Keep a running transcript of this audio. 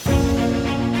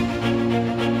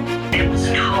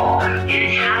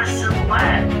It had a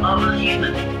silhouette of a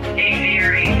human, a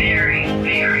very, very,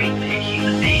 very big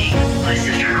human being. My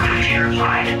sister and I were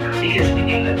terrified because we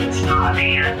knew it was not a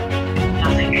man.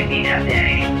 Nothing could be that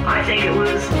big. I think it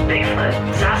was Bigfoot,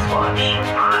 Sasquatch.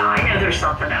 I know there's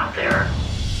something out there.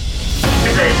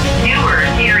 There's a newer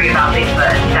theory about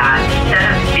Bigfoot that instead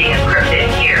of being a cryptid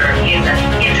here, he's an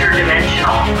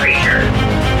interdimensional creature.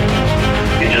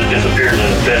 He just disappeared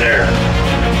in thin air.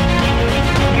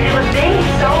 And it was being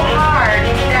so hard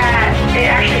that it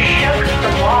actually shook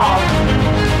the walls.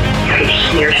 I could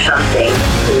hear something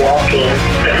walking,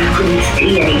 but I couldn't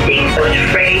see anything. I was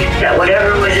afraid that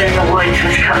whatever was in the woods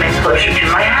was coming closer to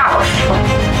my house.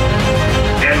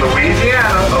 In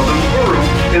Louisiana, a Luguru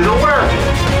is a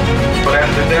werewolf. But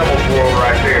that's the devil's world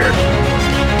right there.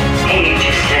 And you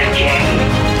just said, Jane,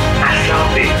 I saw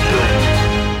Bigfoot.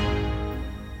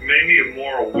 Made me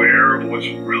more aware of what's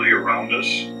really around us.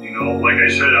 You know, like I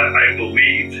said, I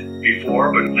believed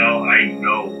before, but now I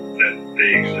know that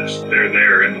they exist. They're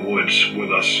there in the woods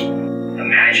with us.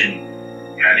 Imagine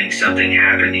having something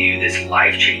happen to you that's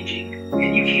life-changing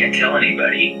and you can't tell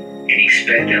anybody and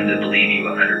expect them to believe you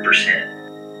 100%.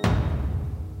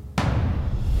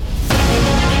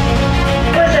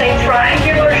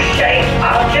 Triangular-shaped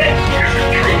object. Is it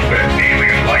proof that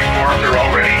alien life forms are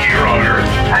already here on Earth?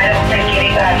 I don't think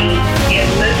anybody in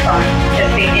Luzon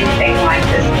has seen anything like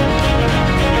this.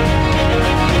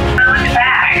 I looked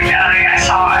back and I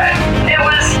saw it. It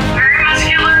was very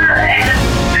muscular and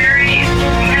very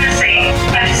menacing.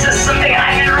 This is something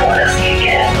I never want to see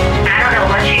again. I don't know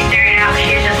what she's staring at, but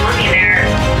she was just looking there.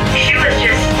 She was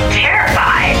just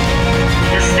terrified.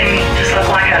 This thing just looked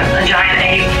like a giant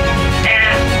ape.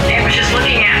 Just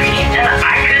looking at me, and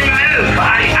I couldn't move.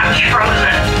 I was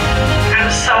frozen. I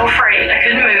was so afraid. I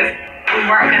couldn't move. We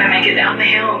weren't going to make it down the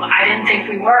hill. I didn't think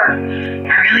we were.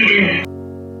 I really didn't.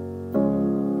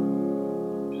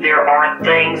 There are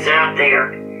things out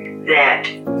there that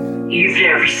you've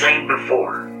never seen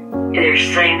before. And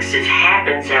there's things that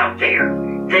happens out there.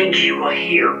 Things you will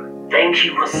hear. Things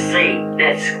you will see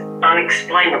that's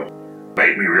unexplainable.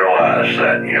 Made me realize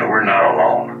that, we're not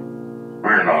alone.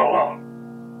 We're not alone.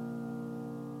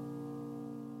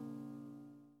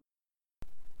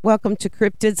 Welcome to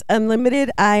Cryptids Unlimited.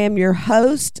 I am your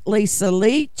host, Lisa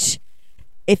Leach.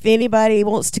 If anybody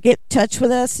wants to get in touch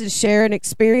with us and share an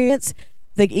experience,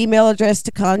 the email address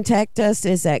to contact us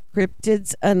is at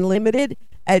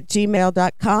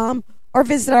cryptidsunlimited@gmail.com or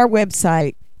visit our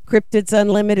website,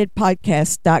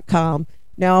 cryptidsunlimitedpodcast.com.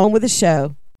 Now on with the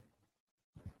show.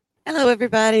 Hello,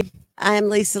 everybody. I am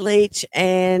Lisa Leach,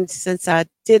 and since I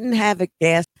didn't have a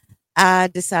guest, I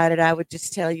decided I would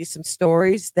just tell you some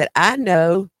stories that I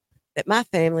know that my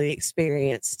family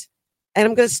experienced. And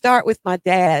I'm going to start with my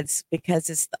dad's because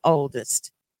it's the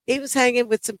oldest. He was hanging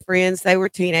with some friends. They were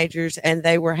teenagers and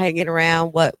they were hanging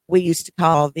around what we used to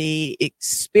call the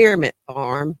experiment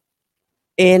farm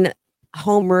in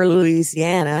Homer,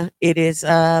 Louisiana. It is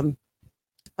a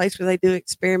place where they do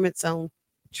experiments on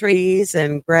trees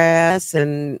and grass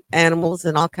and animals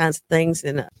and all kinds of things.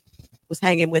 And was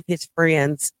hanging with his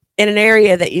friends in an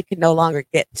area that you can no longer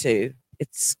get to.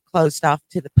 It's closed off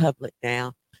to the public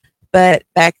now. But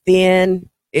back then,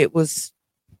 it was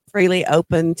freely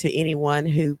open to anyone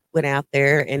who went out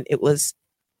there. And it was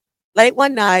late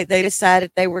one night, they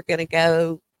decided they were going to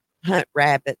go hunt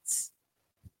rabbits.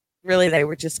 Really, they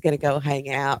were just going to go hang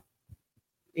out,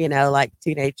 like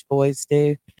teenage boys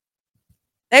do.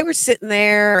 They were sitting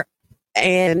there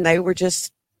and they were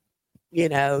just,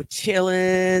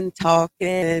 chilling,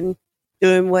 talking,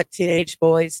 doing what teenage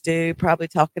boys do, probably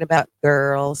talking about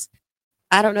girls.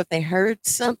 I don't know if they heard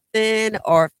something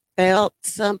or felt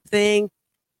something,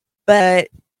 but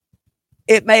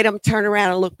it made them turn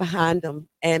around and look behind them.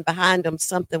 And behind them,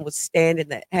 something was standing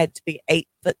that had to be 8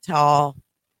 foot tall.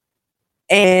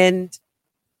 And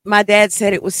my dad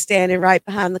said it was standing right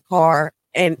behind the car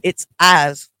and its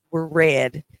eyes were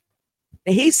red.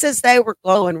 Now, he says they were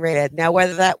glowing red. Now,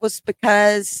 whether that was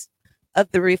because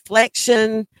of the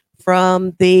reflection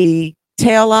from the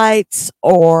taillights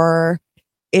or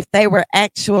if they were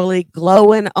actually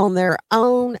glowing on their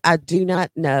own, I do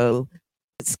not know.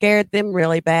 It scared them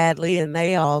really badly and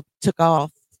they all took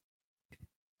off.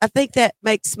 I think that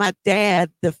makes my dad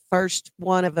the first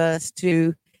one of us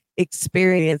to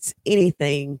experience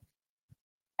anything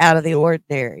out of the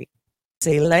ordinary.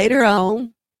 See, later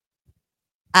on,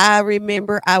 I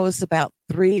remember I was about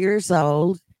 3 years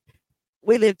old.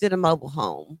 We lived in a mobile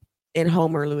home in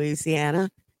Homer, Louisiana.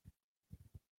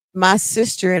 My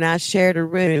sister and I shared a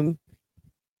room,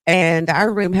 and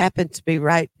our room happened to be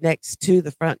right next to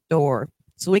the front door.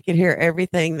 So we could hear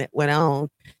everything that went on.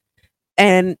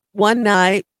 And one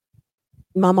night,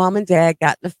 my mom and dad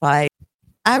got in a fight.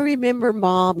 I remember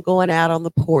mom going out on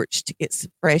the porch to get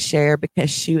some fresh air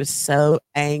because she was so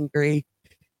angry.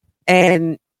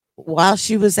 And while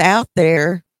she was out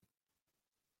there,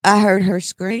 I heard her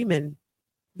screaming,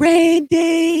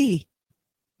 Randy.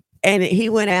 And he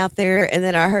went out there, and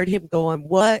then I heard him going,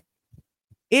 "What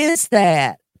is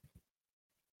that?"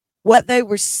 What they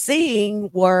were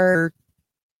seeing were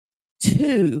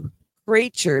two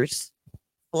creatures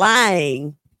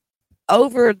flying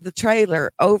over the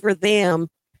trailer, over them,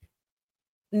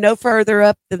 no further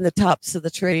up than the tops of the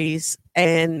trees.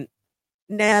 And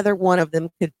neither one of them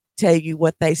could tell you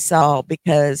what they saw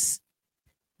because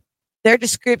their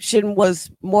description was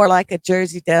more like a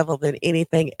Jersey Devil than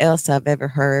anything else I've ever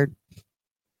heard.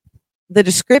 The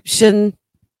description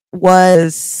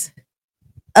was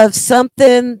of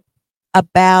something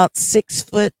about 6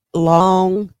 foot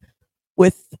long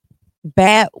with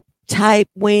bat type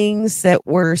wings that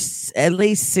were at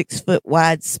least 6 foot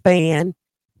wide span,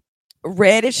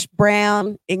 reddish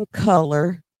brown in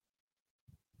color,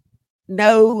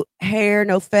 no hair,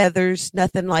 no feathers,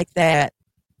 nothing like that.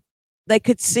 They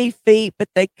could see feet, but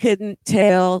they couldn't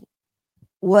tell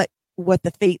what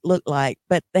the feet looked like.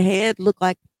 But the head looked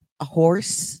like a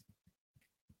horse,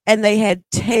 and they had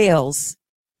tails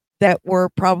that were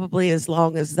probably as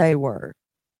long as they were.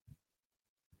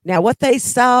 Now, what they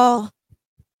saw,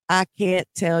 I can't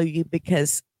tell you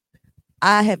because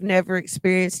I have never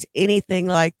experienced anything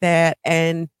like that,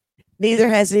 and neither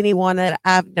has anyone that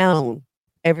I've known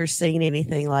ever seen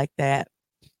anything like that.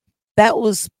 That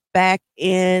was back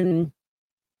in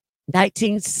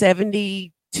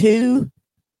 1972.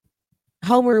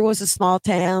 Homer was a small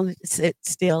town. It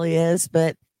still is,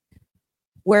 but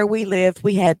where we lived,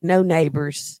 we had no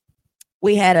neighbors.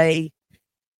 We had a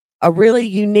really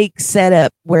unique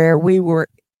setup where we were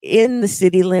in the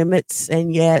city limits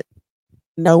and yet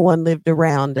no one lived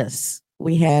around us.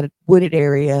 We had a wooded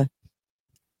area.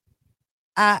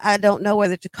 I don't know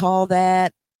whether to call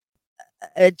that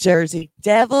a Jersey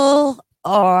Devil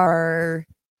or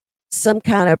some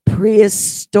kind of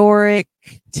prehistoric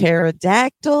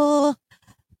pterodactyl.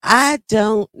 I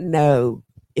don't know.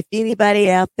 If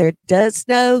anybody out there does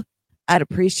know, I'd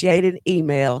appreciate an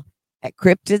email at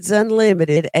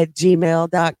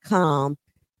cryptidsunlimited@gmail.com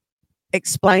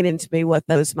explaining to me what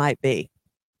those might be.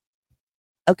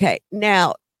 Okay,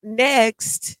 now,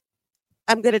 next,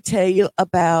 I'm going to tell you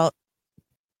about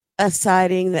a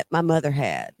sighting that my mother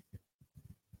had.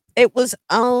 It was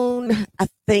on, I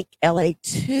think,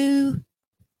 LA2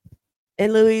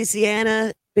 in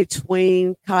Louisiana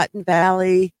between Cotton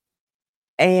Valley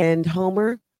and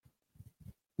Homer.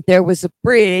 There was a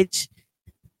bridge,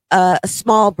 a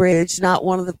small bridge, not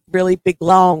one of the really big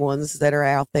long ones that are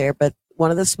out there, but one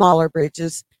of the smaller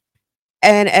bridges.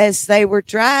 And as they were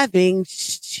driving,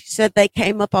 she said they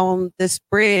came up on this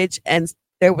bridge and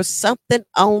there was something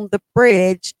on the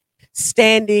bridge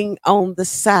standing on the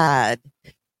side.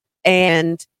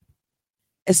 And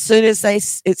as soon as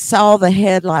it saw the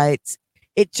headlights,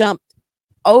 it jumped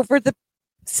over the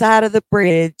side of the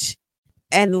bridge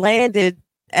and landed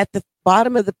at the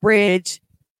bottom of the bridge.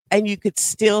 And you could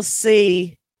still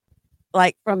see,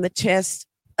 like, from the chest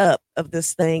up of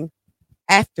this thing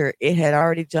after it had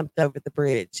already jumped over the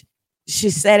bridge. She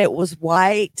said it was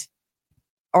white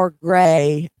or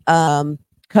gray,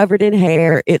 covered in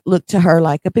hair. It looked to her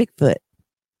like a Bigfoot.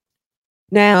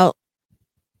 Now,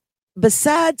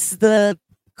 besides the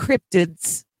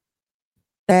cryptids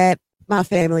that my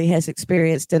family has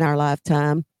experienced in our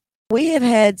lifetime, we have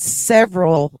had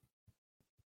several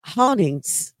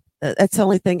hauntings. That's the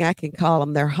only thing I can call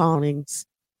them. They're hauntings.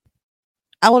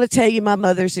 I want to tell you my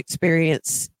mother's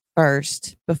experience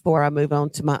first before I move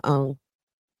on to my own.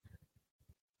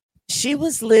 She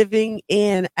was living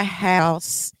in a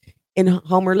house in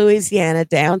Homer, Louisiana,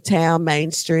 downtown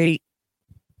Main Street,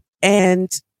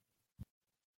 and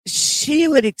she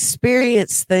would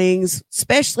experience things,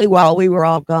 especially while we were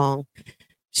all gone.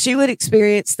 She would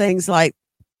experience things like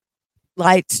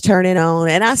lights turning on,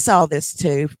 and I saw this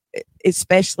too,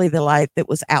 especially the light that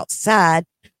was outside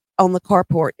on the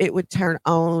carport. It would turn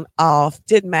on, off,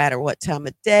 didn't matter what time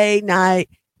of day, night.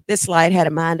 This light had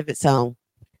a mind of its own.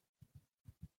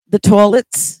 The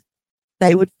toilets,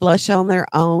 they would flush on their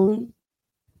own.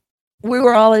 We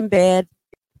were all in bed.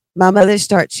 My mother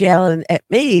starts yelling at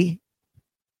me,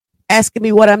 asking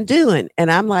me what I'm doing. And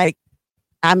I'm like,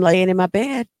 I'm laying in my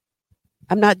bed.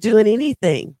 I'm not doing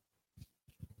anything.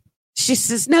 She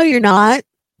says, no, you're not.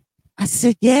 I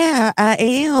said, yeah, I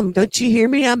am. Don't you hear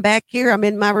me? I'm back here. I'm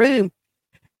in my room.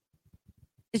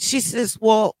 And she says,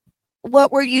 well,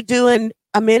 what were you doing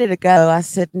a minute ago? I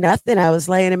said, nothing. I was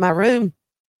laying in my room.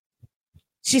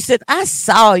 She said, I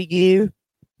saw you.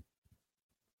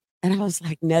 And I was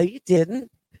like, no, you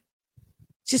didn't.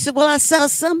 She said, well, I saw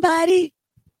somebody.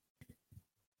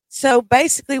 So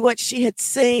basically, what she had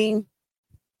seen,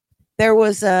 there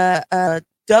was a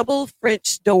double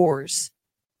French doors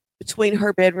between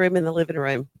her bedroom and the living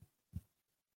room.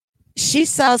 She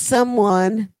saw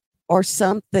someone or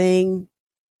something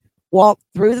walk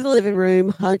through the living room,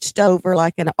 hunched over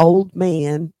like an old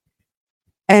man,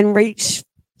 and reach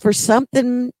for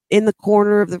something in the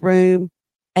corner of the room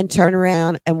and turn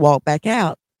around and walk back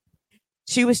out.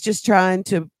 She was just trying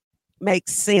to make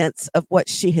sense of what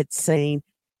she had seen.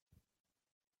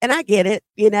 And I get it,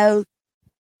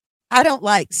 I don't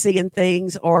like seeing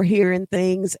things or hearing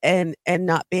things and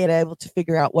not being able to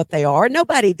figure out what they are.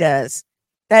 Nobody does.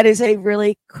 That is a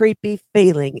really creepy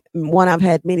feeling, one I've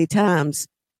had many times.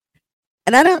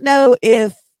 And I don't know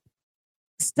if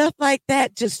stuff like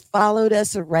that just followed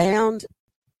us around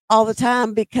all the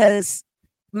time, because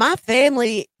my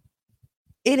family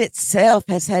in itself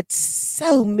has had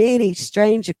so many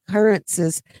strange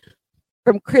occurrences,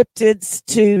 from cryptids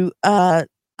to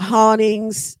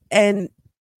hauntings, and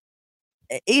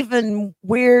even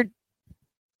weird,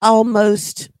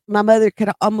 almost, my mother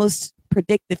could almost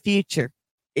predict the future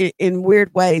in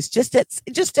weird ways, just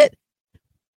at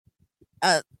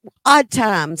odd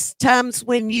times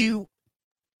when you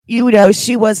know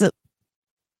she wasn't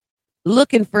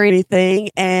looking for anything,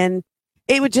 and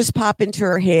it would just pop into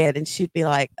her head and she'd be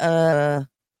like, I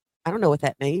don't know what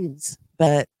that means,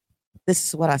 but this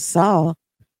is what I saw.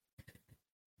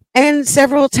 And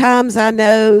several times I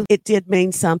know it did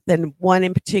mean something. One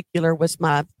in particular was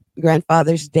my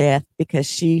grandfather's death, because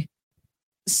she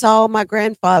saw my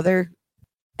grandfather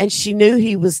and she knew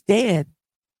he was dead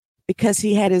because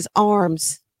he had his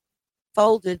arms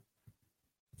folded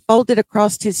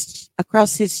across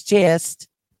his chest,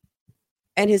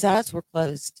 and his eyes were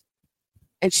closed.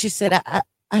 And she said,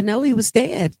 I know he was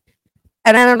dead.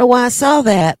 And I don't know why I saw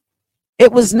that.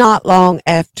 It was not long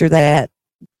after that.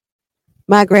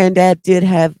 My granddad did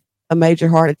have a major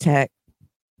heart attack,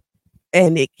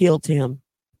 and it killed him.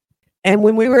 And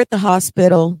when we were at the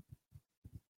hospital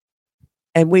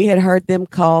and we had heard them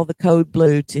call the code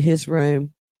blue to his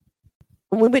room,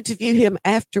 when we went to view him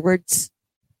afterwards,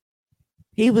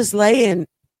 he was laying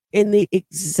in the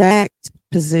exact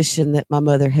position that my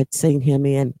mother had seen him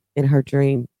in her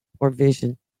dream or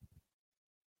vision.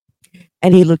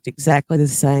 And he looked exactly the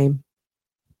same.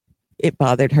 It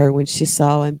bothered her when she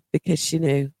saw him, because she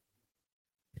knew.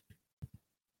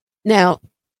 Now,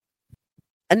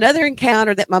 another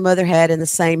encounter that my mother had in the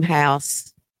same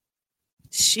house,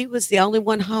 she was the only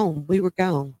one home. We were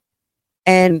gone.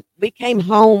 And we came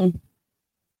home.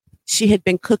 She had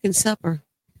been cooking supper.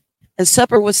 And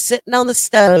supper was sitting on the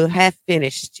stove, half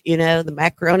finished. The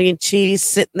macaroni and cheese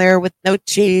sitting there with no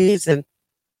cheese, and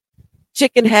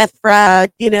chicken half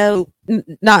fried,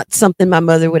 not something my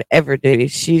mother would ever do.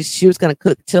 She was going to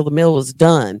cook till the meal was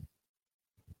done.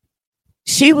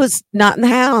 She was not in the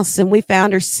house, and we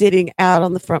found her sitting out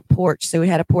on the front porch. So we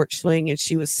had a porch swing, and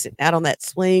she was sitting out on that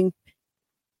swing.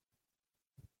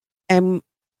 And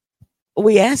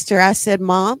we asked her, I said,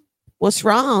 Mom, what's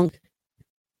wrong?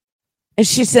 And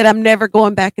she said, I'm never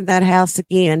going back in that house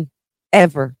again,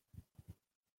 ever.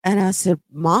 And I said,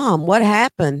 Mom, what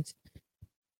happened?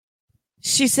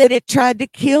 She said, it tried to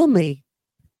kill me.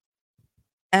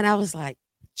 And I was like,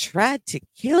 tried to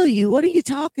kill you? What are you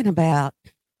talking about?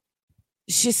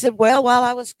 She said, well, while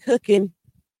I was cooking,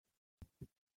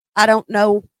 I don't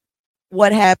know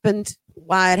what happened,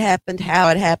 why it happened, how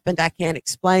it happened. I can't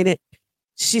explain it.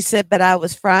 She said, but I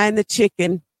was frying the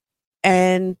chicken,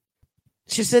 and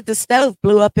she said the stove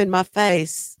blew up in my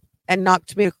face and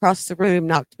knocked me across the room,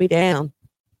 knocked me down.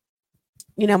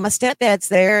 My stepdad's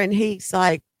there, and he's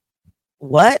like,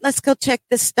 what? Let's go check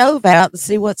this stove out and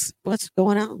see what's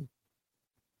going on.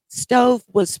 Stove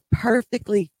was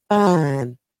perfectly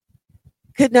fine.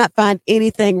 Could not find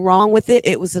anything wrong with it.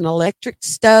 It was an electric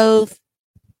stove.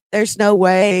 There's no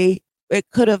way it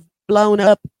could have blown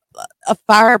up a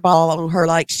fireball on her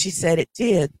like she said it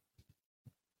did.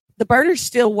 The burner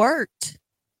still worked.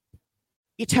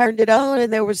 You turned it on,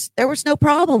 and there was no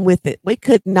problem with it. We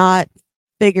could not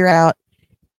figure out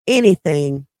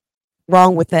anything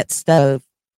wrong with that stove.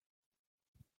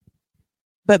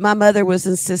 But my mother was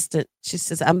insistent. She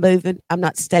says, I'm moving. I'm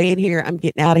not staying here. I'm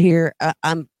getting out of here.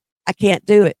 I can't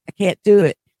do it. I can't do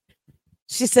it.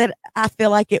 She said, I feel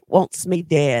like it wants me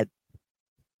dead.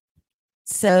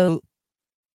 So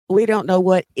we don't know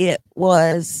what it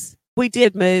was. We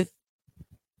did move,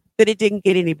 but it didn't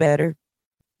get any better.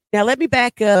 Now, let me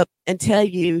back up and tell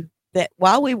you that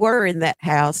while we were in that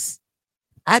house,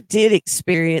 I did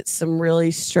experience some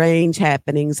really strange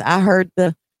happenings. I heard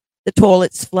the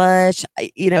toilets flush.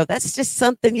 That's just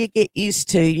something you get used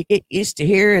to. You get used to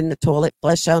hearing the toilet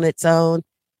flush on its own.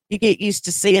 You get used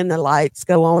to seeing the lights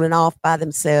go on and off by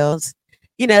themselves.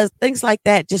 Things like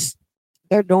that, just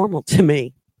they're normal to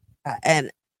me.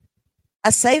 And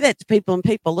I say that to people, and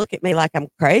people look at me like I'm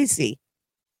crazy.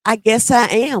 I guess I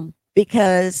am,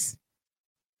 because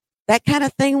that kind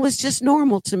of thing was just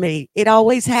normal to me. It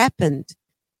always happened.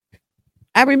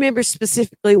 I remember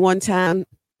specifically one time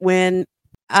when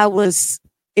I was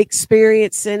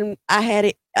experiencing, I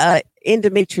had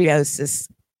endometriosis.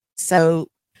 So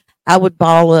I would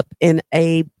ball up in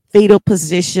a fetal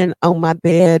position on my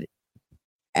bed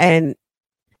and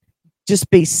just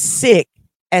be sick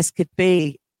as could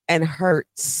be and hurt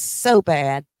so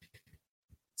bad.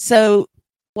 So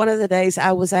one of the days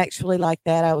I was actually like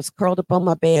that. I was curled up on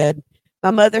my bed.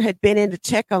 My mother had been in to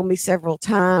check on me several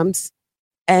times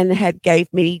and had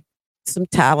gave me some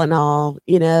Tylenol,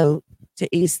 to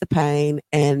ease the pain.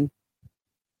 And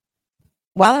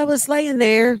while I was laying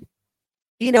there,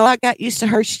 I got used to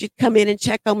her. She'd come in and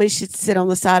check on me. She'd sit on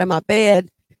the side of my bed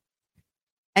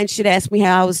and she'd ask me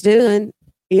how I was doing,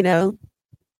 And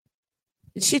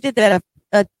she did that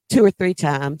a 2 or 3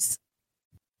 times.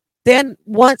 Then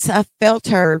once I felt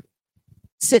her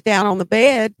sit down on the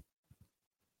bed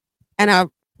and I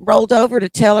rolled over to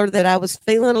tell her that I was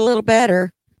feeling a little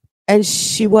better, and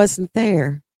she wasn't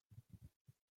there.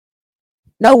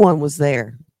 No one was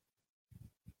there.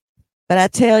 But I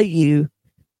tell you,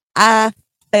 I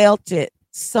felt it.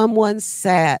 Someone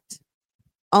sat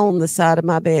on the side of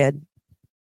my bed,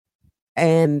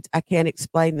 and I can't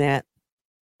explain that.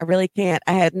 I really can't.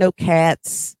 I had no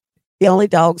cats. The only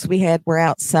dogs we had were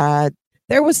outside.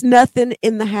 There was nothing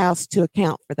in the house to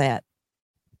account for that.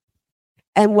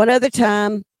 And one other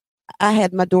time, I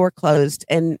had my door closed,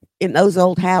 and in those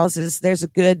old houses, there's a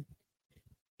good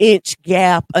inch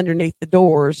gap underneath the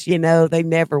doors. They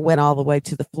never went all the way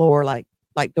to the floor like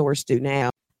doors do now.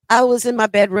 I was in my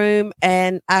bedroom,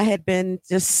 and I had been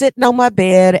just sitting on my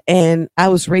bed, and I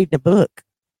was reading a book.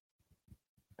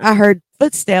 I heard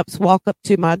footsteps walk up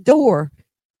to my door.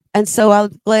 And so I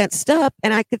glanced up,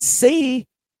 and I could see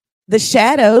the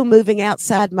shadow moving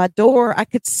outside my door. I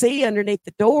could see underneath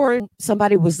the door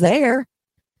somebody was there.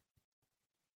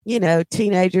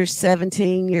 Teenagers,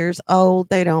 17 years old,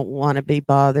 they don't want to be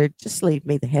bothered. Just leave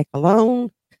me the heck alone.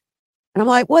 And I'm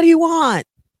like, what do you want?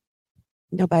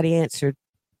 Nobody answered.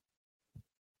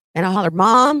 And I hollered,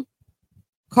 Mom,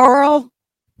 Carl,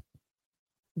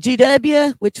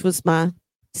 GW, which was my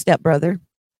stepbrother.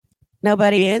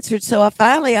 Nobody answered. So I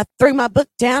threw my book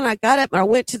down. I got up and I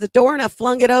went to the door and I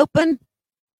flung it open.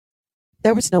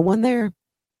 There was no one there.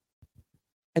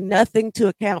 And nothing to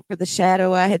account for the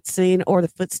shadow I had seen or the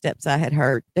footsteps I had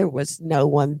heard. There was no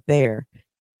one there.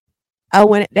 I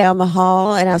went down the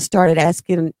hall and I started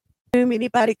asking,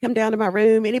 anybody come down to my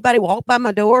room? Anybody walk by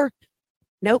my door?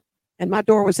 Nope. And my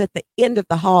door was at the end of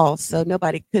the hall, so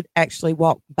nobody could actually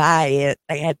walk by it.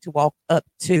 They had to walk up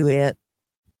to it.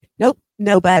 Nope,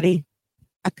 nobody.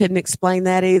 I couldn't explain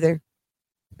that either.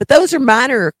 But those are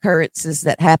minor occurrences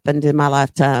that happened in my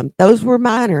lifetime. Those were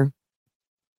minor.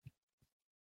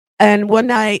 And one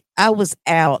night I was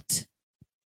out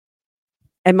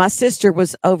and my sister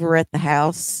was over at the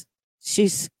house.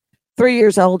 She's 3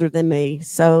 years older than me.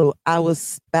 So I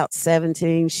was about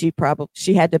 17. She had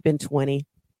to have been 20.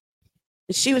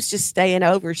 And she was just staying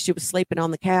over. She was sleeping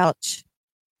on the couch.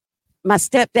 My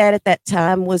stepdad at that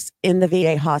time was in the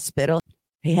VA hospital.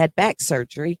 He had back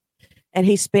surgery and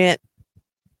he spent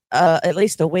at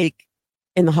least a week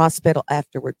in the hospital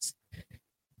afterwards.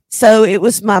 So it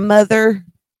was my mother,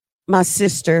 my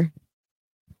sister,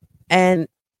 and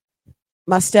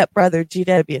my stepbrother,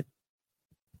 GW.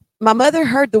 My mother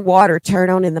heard the water turn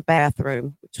on in the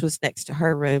bathroom, which was next to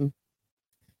her room.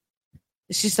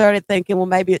 She started thinking, well,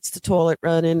 maybe it's the toilet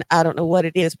running. I don't know what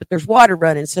it is, but there's water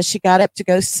running. So she got up to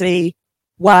go see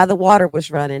why the water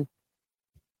was running.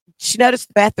 She noticed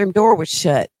the bathroom door was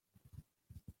shut.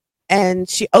 And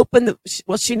she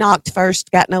she knocked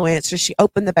first, got no answer. She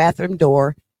opened the bathroom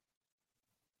door.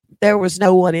 There was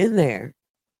no one in there.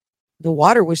 The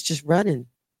water was just running.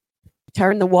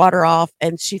 Turned the water off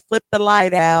and she flipped the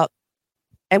light out.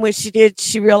 And when she did,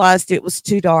 she realized it was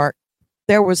too dark.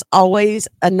 There was always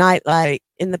a night light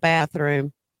in the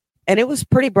bathroom. And it was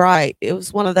pretty bright. It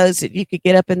was one of those that you could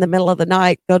get up in the middle of the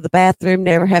night, go to the bathroom,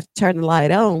 never have to turn the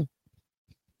light on.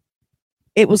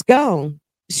 It was gone.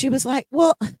 She was like,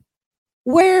 well,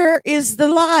 where is the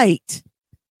light?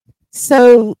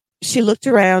 So she looked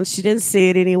around. She didn't see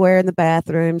it anywhere in the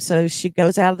bathroom. So she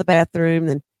goes out of the bathroom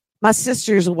and My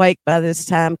sister's awake by this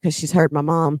time because she's heard my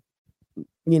mom,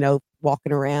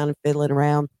 walking around and fiddling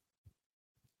around,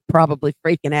 probably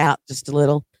freaking out just a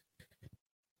little.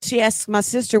 She asked my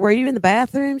sister, "Were you in the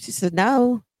bathroom?" She said,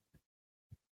 "No."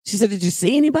 She said, "Did you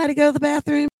see anybody go to the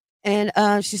bathroom?" And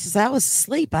she says, "I was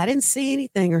asleep. I didn't see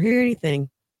anything or hear anything."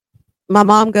 My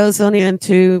mom goes on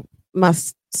into my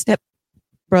step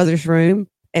brother's room,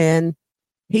 and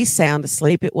he's sound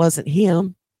asleep. It wasn't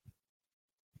him.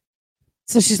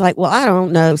 So she's like, "Well, I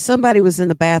don't know. Somebody was in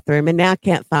the bathroom, and now I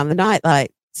can't find the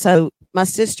nightlight." So my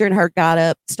sister and her got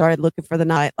up, started looking for the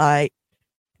nightlight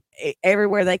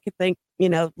everywhere they could think,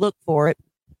 look for it.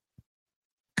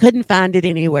 Couldn't find it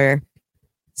anywhere.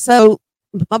 So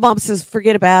my mom says,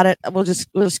 "Forget about it. We'll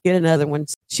just get another one."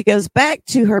 She goes back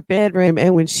to her bedroom,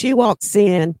 and when she walks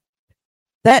in,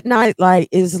 that nightlight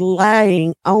is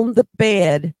lying on the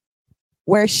bed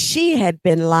where she had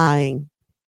been lying.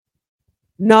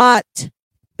 Not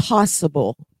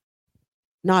possible.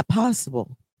 Not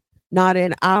possible. Not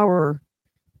in our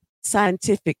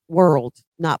scientific world.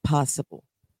 Not possible.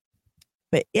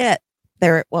 But yet,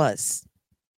 there it was.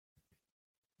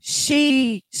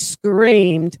 She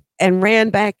screamed and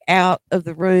ran back out of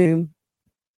the room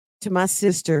to my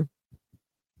sister.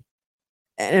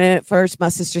 And at first, my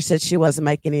sister said she wasn't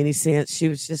making any sense. She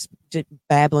was just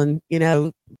babbling,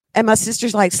 And my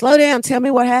sister's like, "Slow down. Tell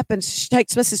me what happened." She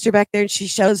takes my sister back there and she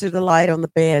shows her the light on the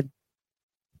bed.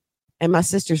 And my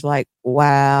sister's like,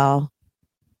 "Wow.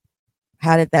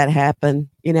 How did that happen?"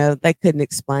 They couldn't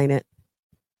explain it.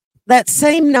 That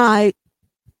same night,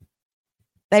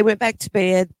 they went back to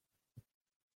bed,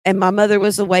 and my mother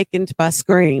was awakened by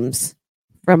screams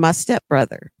from my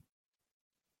stepbrother.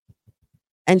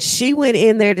 And she went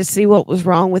in there to see what was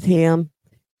wrong with him.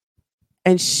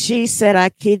 And she said, "I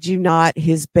kid you not,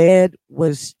 his bed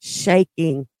was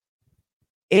shaking.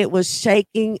 It was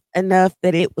shaking enough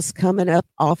that it was coming up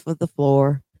off of the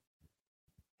floor."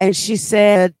 And she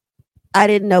said, "I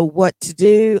didn't know what to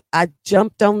do. I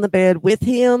jumped on the bed with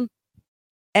him."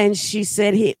 And she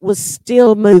said it was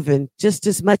still moving just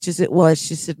as much as it was.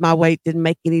 She said my weight didn't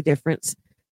make any difference.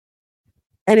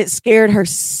 And it scared her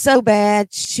so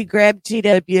bad. She grabbed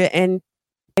GW and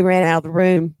they ran out of the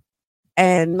room.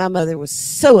 And my mother was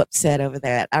so upset over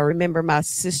that. I remember my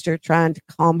sister trying to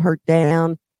calm her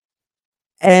down.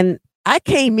 And I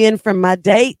came in from my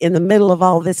date in the middle of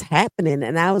all this happening.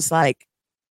 And I was like,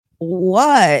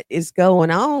 what is going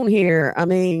on here? I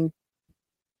mean,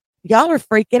 y'all are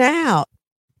freaking out.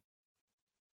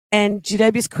 And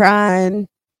GW's crying.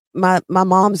 My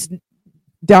mom's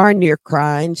darn near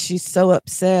crying. She's so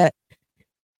upset.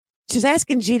 She's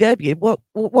asking GW, what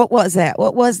was that?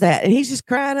 What was that? And he's just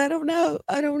crying, I don't know.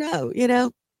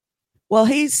 Well,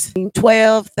 he's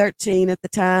 12, 13 at the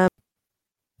time.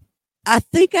 I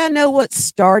think I know what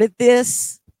started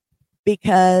this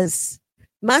because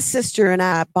my sister and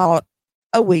I bought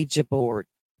a Ouija board.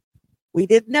 We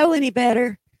didn't know any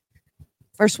better.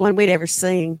 First one we'd ever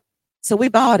seen. So we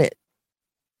bought it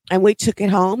and we took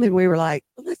it home and we were like,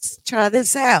 well, let's try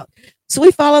this out. So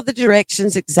we followed the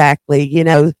directions exactly,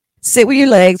 sit with your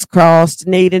legs crossed,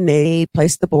 knee to knee,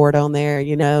 place the board on there,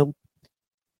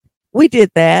 We did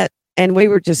that and we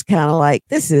were just kind of like,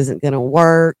 this isn't going to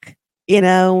work. We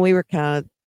were kind of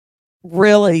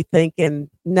really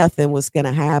thinking nothing was going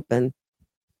to happen.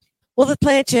 Well, the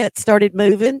planchette started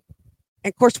moving.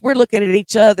 And of course, we're looking at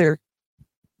each other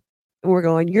and we're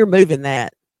going, you're moving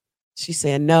that. She's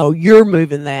saying, no, you're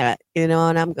moving that, and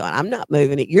I'm going, I'm not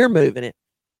moving it. You're moving it.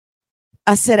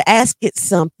 I said, ask it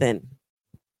something.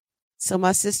 So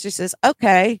my sister says,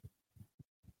 okay,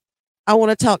 I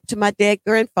want to talk to my dead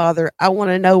grandfather. I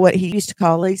want to know what he used to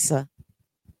call Lisa.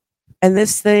 And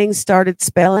this thing started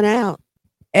spelling out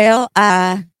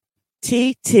LITTLEBABE.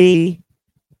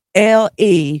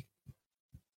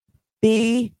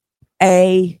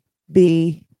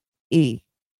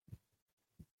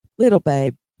 Little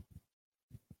babe.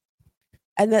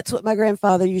 And that's what my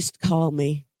grandfather used to call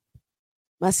me.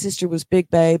 My sister was big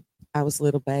babe. I was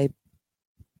little babe.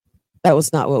 That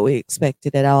was not what we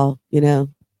expected at all. We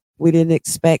didn't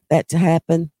expect that to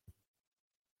happen.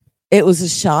 It was a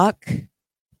shock.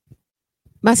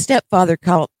 My stepfather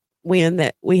caught wind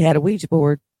that we had a Ouija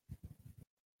board.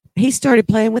 He started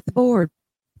playing with the board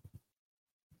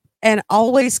and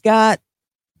always got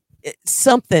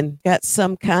something, got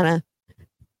some kind of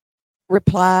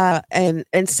reply, and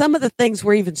some of the things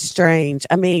were even strange.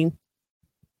 I mean,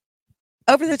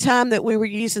 over the time that we were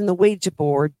using the Ouija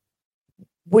board,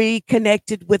 we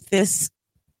connected with this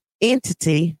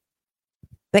entity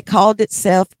that called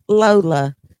itself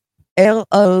Lola,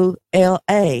 Lola,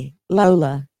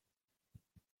 Lola.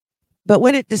 But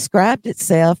when it described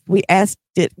itself, we asked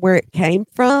it where it came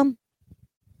from,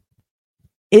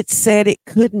 it said it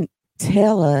couldn't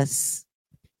tell us.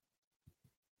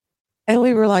 And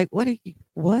we were like,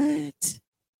 what?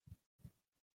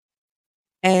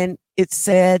 And it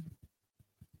said,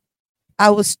 I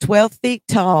was 12 feet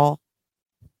tall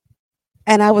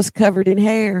and I was covered in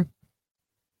hair.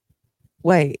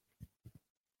 Wait,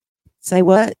 say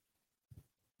what?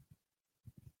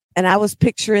 And I was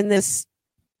picturing this,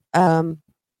 I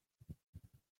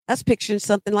was picturing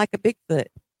something like a Bigfoot.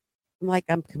 I'm like,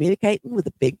 I'm communicating with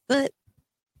a Bigfoot.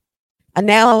 I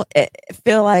now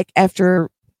feel like after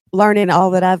learning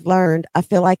all that I've learned, I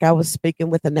feel like I was speaking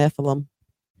with a Nephilim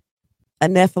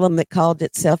that called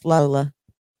itself Lola.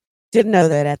 Didn't know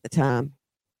that at the time.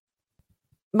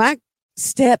 My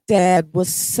stepdad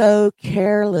was so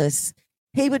careless.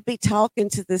 He would be talking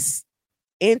to this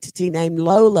entity named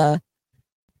Lola.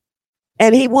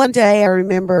 And one day, I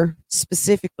remember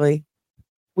specifically,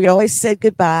 we always said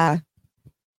goodbye.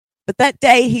 But that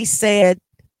day he said,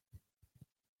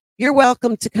 you're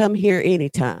welcome to come here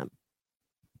anytime.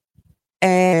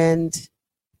 And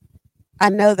I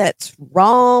know that's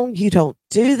wrong. You don't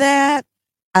do that.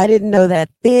 I didn't know that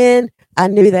then. I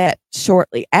knew that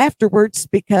shortly afterwards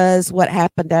because what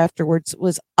happened afterwards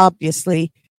was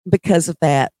obviously because of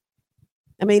that.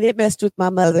 I mean, it messed with my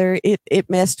mother. It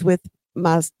messed with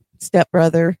my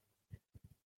stepbrother.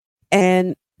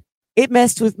 And it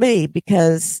messed with me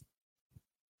because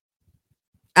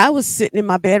I was sitting in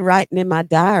my bed writing in my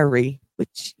diary,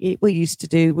 which we used to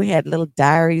do. We had little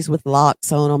diaries with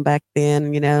locks on them back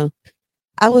then,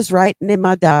 I was writing in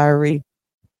my diary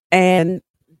and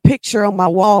picture on my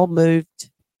wall moved.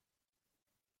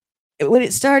 When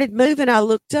it started moving, I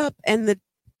looked up and the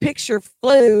picture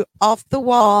flew off the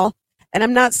wall. And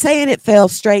I'm not saying it fell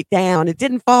straight down. It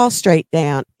didn't fall straight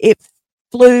down. It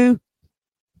flew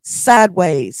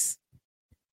sideways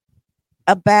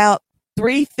about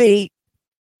 3 feet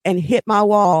and hit my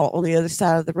wall on the other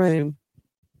side of the room.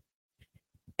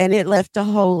 And it left a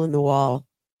hole in the wall.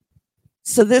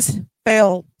 So this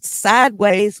fell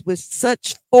sideways with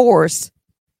such force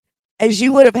as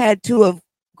you would have had to have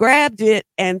grabbed it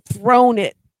and thrown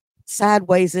it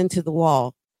sideways into the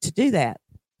wall to do that.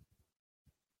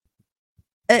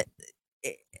 It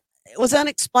was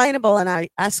unexplainable, and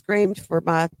I screamed for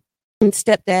my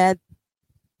stepdad.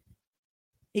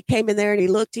 He came in there and he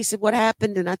looked. He said, what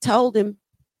happened? And I told him.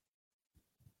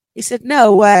 He said,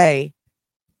 no way.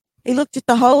 He looked at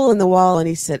the hole in the wall and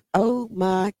he said, oh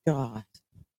my God.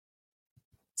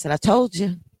 I said, I told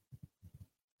you.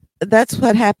 That's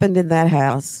what happened in that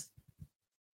house.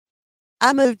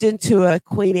 I moved into a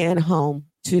Queen Anne home,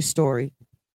 2-story.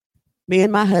 Me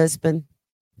and my husband.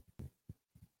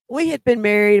 We had been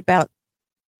married about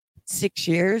 6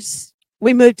 years.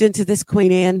 We moved into this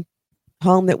Queen Anne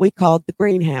home that we called the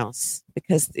greenhouse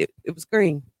because it was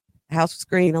green. The house was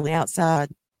green on the outside.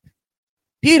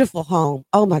 Beautiful home.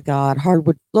 Oh my God.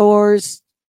 Hardwood floors.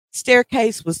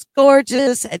 Staircase was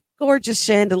gorgeous. Had gorgeous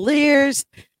chandeliers.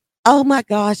 Oh my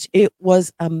gosh. It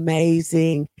was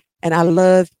amazing. And I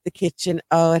loved the kitchen.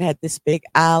 Oh, it had this big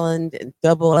island and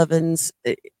double ovens.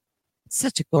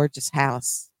 Such a gorgeous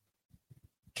house.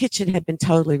 Kitchen had been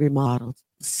totally remodeled.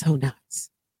 So nice.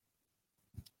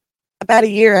 About a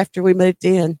year after we moved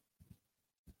in,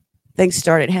 things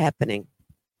started happening.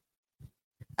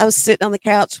 I was sitting on the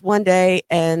couch one day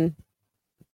and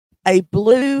a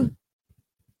blue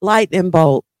lightning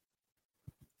bolt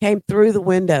came through the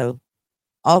window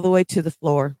all the way to the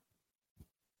floor.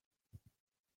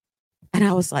 And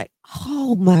I was like,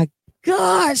 oh my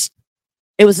gosh.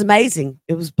 It was amazing.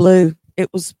 It was blue. It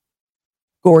was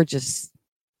gorgeous.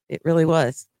 It really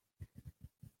was.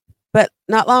 But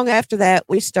not long after that,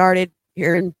 we started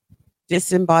hearing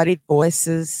disembodied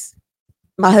voices.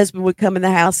 My husband would come in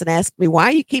the house and ask me,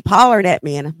 why you keep hollering at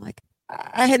me? And I'm like,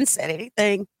 I hadn't said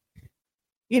anything,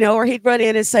 or he'd run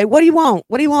in and say, what do you want?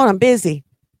 What do you want? I'm busy.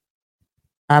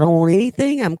 I don't want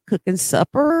anything. I'm cooking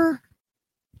supper.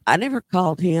 I never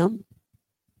called him.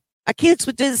 My kids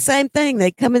would do the same thing.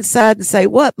 They'd come inside and say,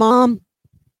 what, Mom?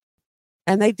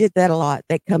 And they did that a lot.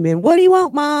 They'd come in, what do you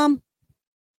want, Mom?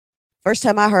 First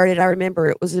time I heard it, I remember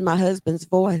it was in my husband's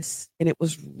voice, and it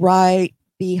was right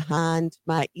behind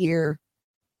my ear.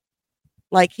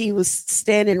 Like he was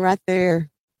standing right there,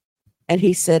 and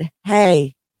he said,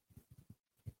 hey.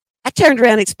 I turned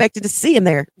around and expected to see him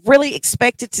there, really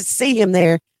expected to see him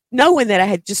there, knowing that I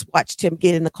had just watched him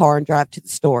get in the car and drive to the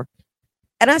store.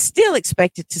 And I still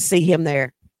expected to see him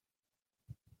there.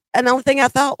 And the only thing I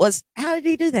thought was, how did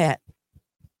he do that?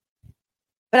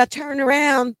 But I turned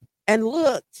around and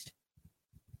looked,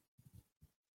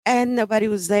 and nobody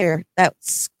was there.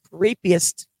 That's the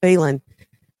creepiest feeling.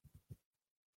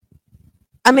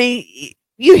 I mean,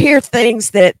 you hear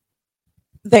things that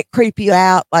creep you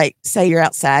out. Like, say you're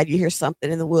outside, you hear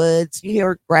something in the woods, you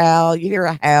hear a growl, you hear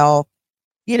a howl,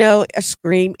 a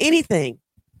scream, anything.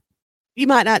 You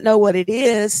might not know what it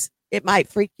is. It might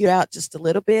freak you out just a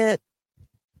little bit.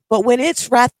 But when it's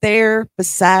right there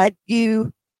beside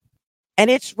you and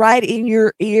it's right in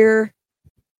your ear,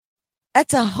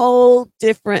 that's a whole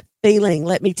different feeling,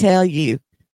 let me tell you.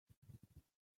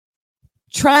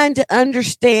 Trying to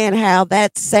understand how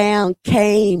that sound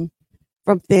came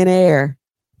from thin air.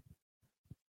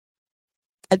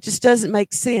 It just doesn't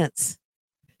make sense.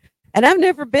 And I've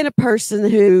never been a person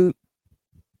who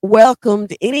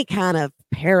welcomed any kind of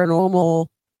paranormal,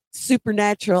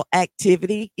 supernatural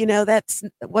activity. That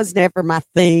was never my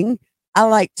thing. I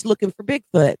liked looking for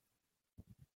Bigfoot.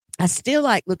 I still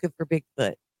like looking for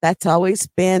Bigfoot. That's always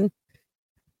been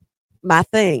my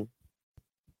thing.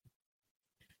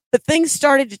 But things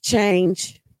started to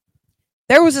change.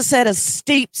 There was a set of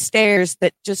steep stairs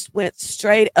that just went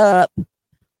straight up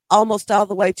almost all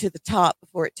the way to the top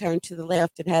before it turned to the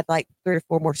left and had like 3 or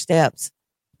 4 more steps.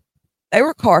 They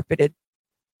were carpeted,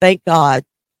 thank God,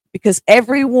 because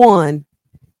everyone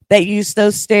that used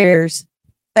those stairs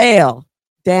fell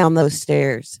down those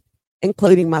stairs,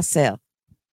 including myself.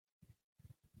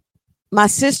 My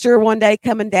sister, one day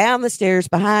coming down the stairs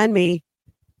behind me,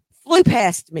 flew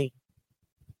past me.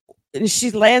 And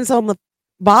she lands on the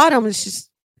bottom. And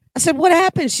I said, "What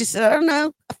happened?" She said, "I don't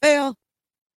know. I fell."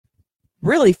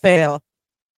 Really fell.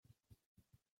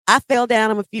 I fell down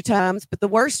them a few times, but the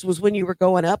worst was when you were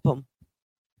going up them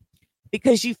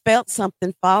because you felt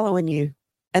something following you.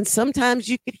 And sometimes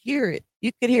you could hear it.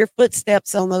 You could hear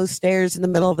footsteps on those stairs in the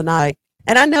middle of the night.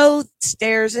 And I know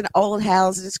stairs in old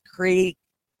houses creak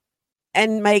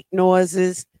and make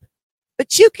noises,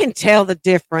 but you can tell the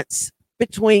difference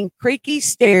between creaky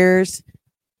stairs,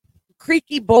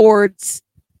 creaky boards,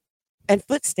 and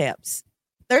footsteps.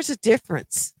 There's a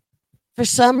difference. For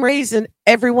some reason,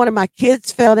 every one of my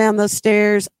kids fell down those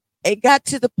stairs. It got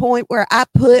to the point where I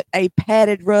put a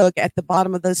padded rug at the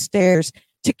bottom of those stairs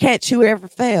to catch whoever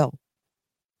fell.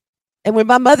 And when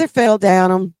my mother fell down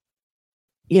them,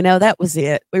 that was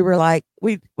it. We were like,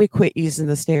 we quit using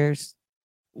the stairs.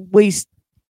 We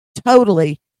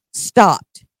totally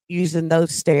stopped using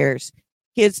those stairs.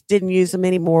 Kids didn't use them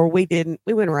anymore. We didn't.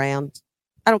 We went around.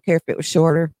 I don't care if it was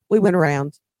shorter. We went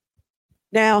around.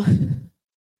 Now,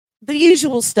 the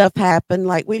usual stuff happened.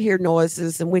 Like we'd hear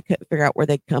noises and we couldn't figure out where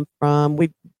they'd come from.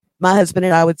 My husband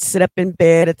and I would sit up in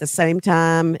bed at the same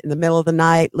time in the middle of the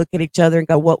night, look at each other and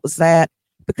go, "What was that?"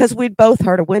 Because we'd both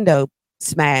heard a window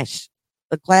smash,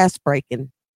 the glass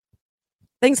breaking,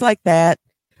 things like that.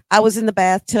 I was in the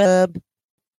bathtub.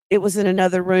 It was in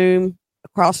another room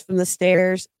across from the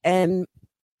stairs. And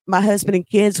my husband and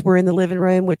kids were in the living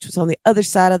room, which was on the other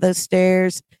side of those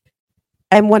stairs.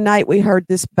 And one night we heard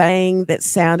this bang that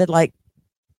sounded like,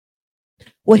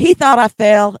 well, he thought I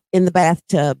fell in the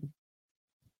bathtub.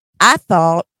 I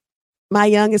thought my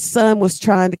youngest son was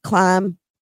trying to climb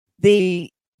the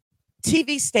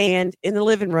TV stand in the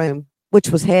living room, which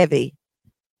was heavy.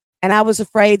 And I was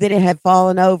afraid that it had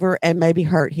fallen over and maybe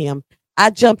hurt him.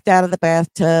 I jumped out of the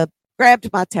bathtub,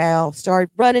 grabbed my towel, started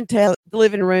running to the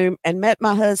living room, and met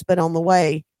my husband on the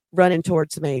way running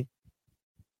towards me.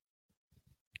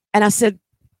 And I said,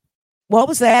 "What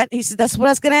was that?" He said, "That's what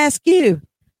I was going to ask you."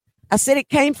 I said, "It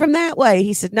came from that way."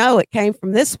 He said, "No, it came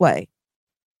from this way."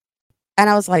 And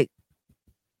I was like,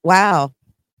 wow,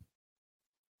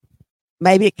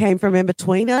 maybe it came from in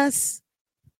between us.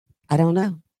 I don't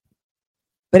know.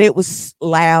 But it was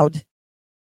loud.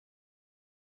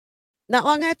 Not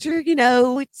long after,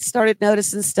 we started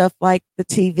noticing stuff like the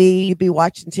TV. You'd be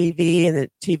watching TV and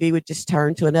the TV would just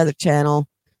turn to another channel.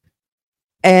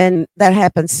 And that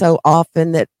happened so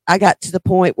often that I got to the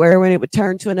point where when it would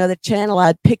turn to another channel,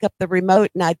 I'd pick up the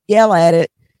remote and I'd yell at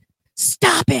it,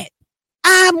 "Stop it.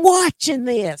 I'm watching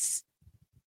this."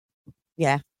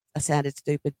 Yeah, I sounded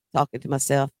stupid talking to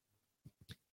myself.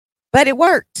 But it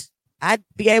worked. I'd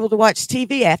be able to watch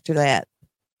TV after that.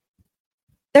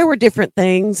 There were different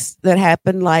things that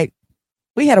happened. Like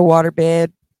we had a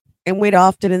waterbed and we'd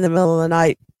often in the middle of the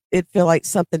night, it'd feel like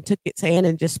something took its hand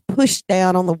and just pushed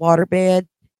down on the waterbed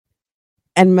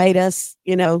and made us,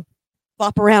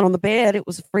 flop around on the bed. It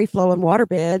was a free flowing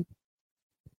waterbed.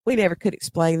 We never could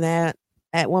explain that.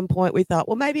 At one point we thought,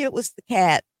 well, maybe it was the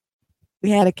cat.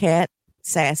 We had a cat,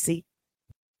 Sassy,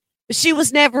 but she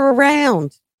was never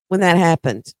around when that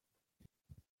happened.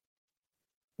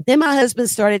 Then my husband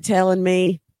started telling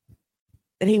me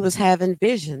that he was having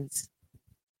visions.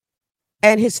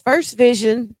 And his first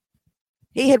vision,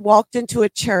 he had walked into a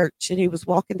church and he was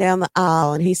walking down the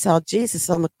aisle and he saw Jesus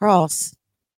on the cross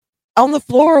On the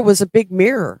floor was a big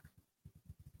mirror,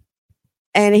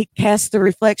 and he cast the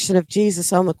reflection of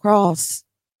Jesus on the cross.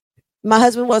 My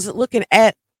husband wasn't looking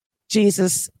at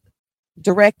Jesus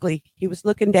directly. He was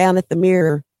looking down at the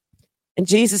mirror, and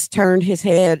Jesus turned his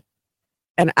head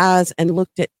and eyes and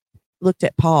looked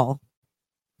at Paul.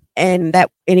 And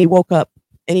he woke up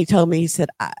and he told me, he said,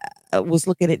 I was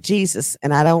looking at Jesus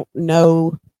and I don't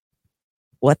know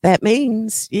what that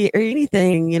means or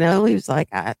anything. He was like,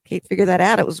 I can't figure that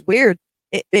out. It was weird.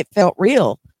 It felt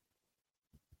real.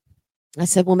 I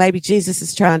said, well, maybe Jesus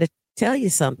is trying to tell you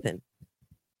something.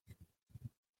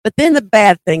 But then the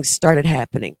bad things started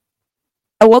happening.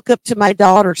 I woke up to my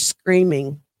daughter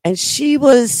screaming, and she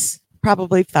was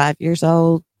probably 5 years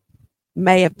old,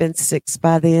 may have been 6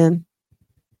 by then.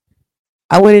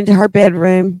 I went into her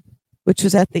bedroom, which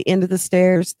was at the end of the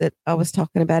stairs that I was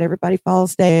talking about. Everybody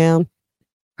falls down.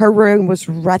 Her room was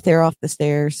right there off the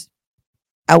stairs.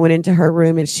 I went into her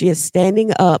room, and she is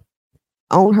standing up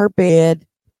on her bed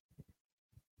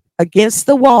against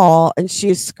the wall, and she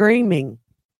is screaming.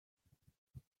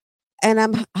 And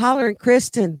I'm hollering,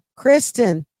 Kristen,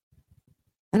 Kristen.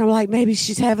 And I'm like, maybe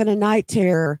she's having a night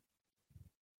terror.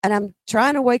 And I'm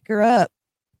trying to wake her up.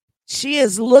 She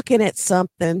is looking at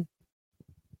something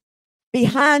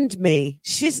behind me.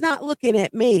 She's not looking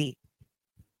at me.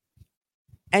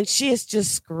 And she is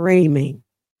just screaming.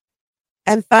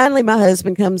 And finally, my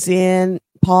husband comes in,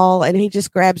 Paul, and he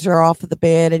just grabs her off of the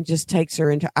bed and just takes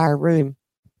her into our room.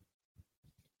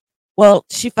 Well,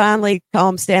 she finally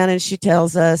calms down and she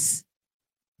tells us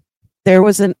there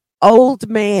was an old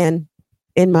man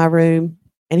in my room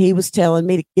and he was telling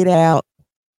me to get out.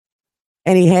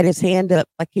 And he had his hand up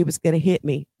like he was going to hit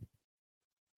me.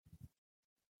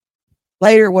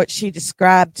 Later, what she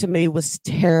described to me was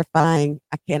terrifying.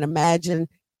 I can't imagine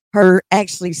her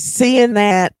actually seeing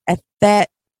that at that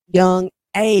young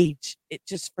age. It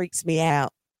just freaks me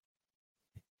out.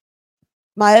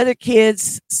 My other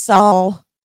kids saw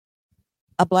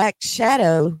a black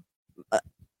shadow.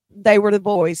 They were the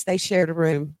boys. They shared a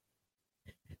room.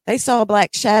 They saw a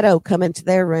black shadow come into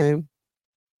their room,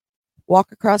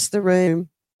 walk across the room,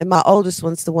 and my oldest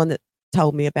one's the one that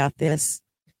told me about this.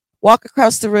 Walk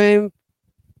across the room,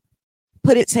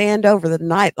 put its hand over the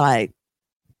nightlight,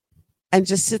 and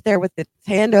just sit there with its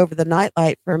hand over the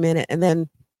nightlight for a minute, and then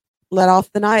let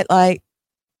off the nightlight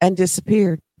and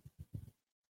disappeared.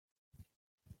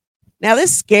 Now,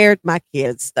 this scared my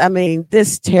kids. I mean,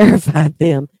 this terrified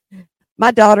them.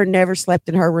 My daughter never slept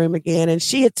in her room again, and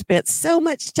she had spent so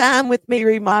much time with me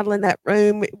remodeling that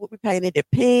room. We painted it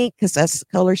pink because that's the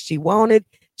color she wanted.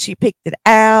 She picked it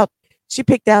out. She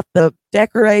picked out the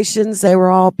decorations. They were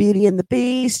all Beauty and the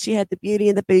Beast. She had the Beauty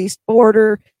and the Beast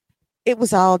border. It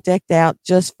was all decked out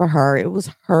just for her. It was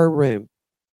her room.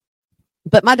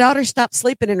 But my daughter stopped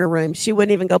sleeping in her room. She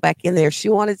wouldn't even go back in there. She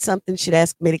wanted something. She'd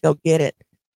ask me to go get it.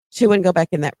 She wouldn't go back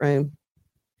in that room.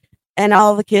 And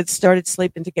all the kids started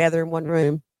sleeping together in one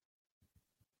room.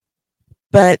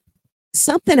 But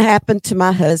something happened to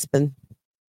my husband.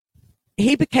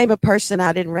 He became a person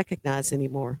I didn't recognize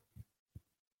anymore.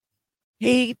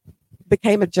 He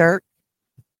became a jerk.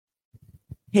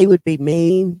 He would be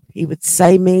mean. He would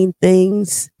say mean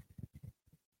things.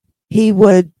 He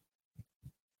would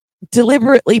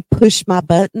deliberately push my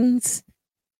buttons.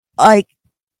 Like,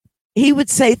 he would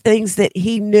say things that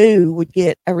he knew would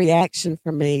get a reaction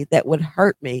from me that would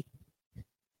hurt me.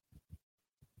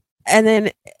 And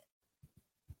then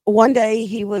one day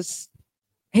he was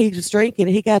drinking.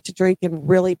 He got to drinking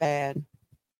really bad.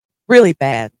 Really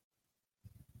bad.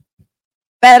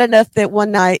 Bad enough that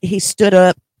one night he stood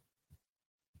up,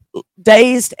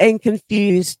 dazed and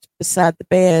confused, beside the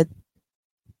bed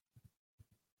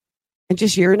and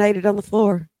just urinated on the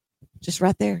floor, just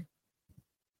right there.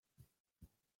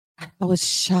 I was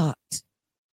shocked.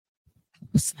 I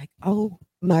was like, oh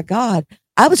my God.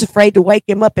 I was afraid to wake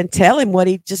him up and tell him what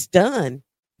he'd just done.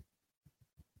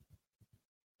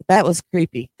 That was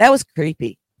creepy. That was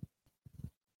creepy.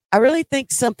 I really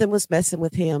think something was messing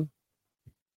with him.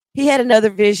 He had another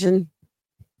vision.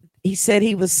 He said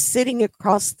he was sitting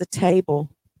across the table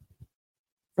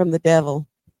from the devil,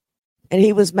 and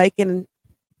he was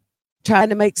trying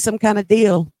to make some kind of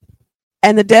deal.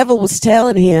 And the devil was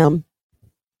telling him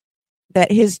that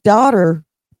his daughter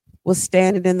was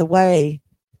standing in the way.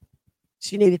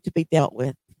 She needed to be dealt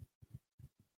with.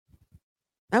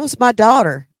 That was my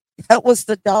daughter. That was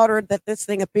the daughter that this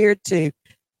thing appeared to.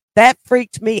 That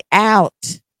freaked me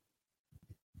out.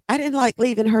 I didn't like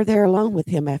leaving her there alone with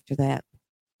him after that.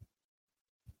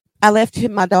 I left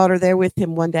my daughter there with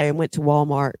him one day and went to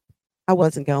Walmart. I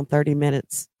wasn't gone 30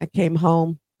 minutes. I came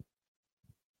home.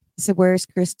 I said, where's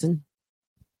Kristen?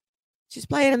 She's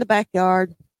playing in the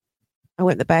backyard. I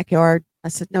went in the backyard. I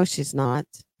said, no, she's not.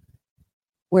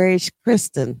 Where is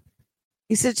Kristen?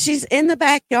 He said, she's in the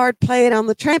backyard playing on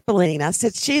the trampoline. I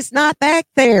said, she's not back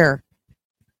there.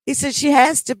 He said, she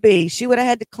has to be. She would have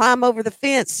had to climb over the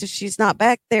fence if she's not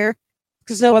back there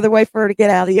because no other way for her to get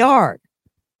out of the yard.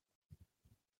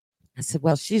 I said,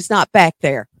 well, she's not back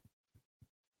there.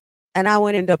 And I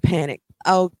went into a panic.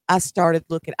 Oh, I started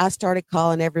looking. I started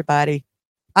calling everybody.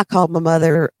 I called my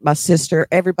mother, my sister,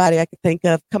 everybody I could think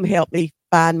of. Come help me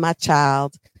find my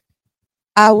child.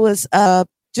 I was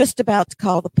just about to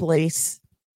call the police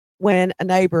when a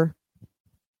neighbor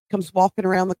comes walking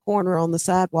around the corner on the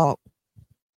sidewalk.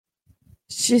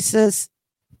 She says,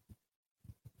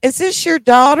 is this your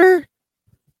daughter?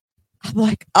 I'm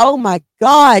like, oh my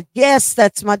God, yes,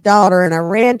 that's my daughter. And I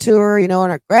ran to her, and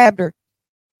I grabbed her.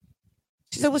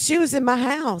 She said, well, she was in my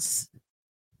house.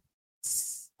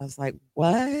 I was like,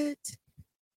 what?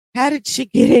 How did she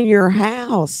get in your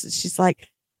house? She's like,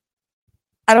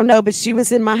 I don't know, but she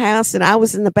was in my house and I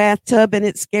was in the bathtub, and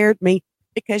it scared me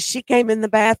because she came in the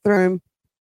bathroom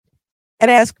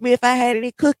and asked me if I had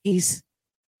any cookies.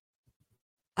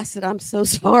 I said, I'm so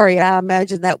sorry. I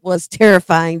imagine that was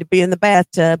terrifying to be in the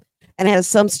bathtub and have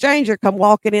some stranger come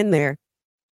walking in there.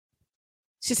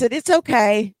 She said, it's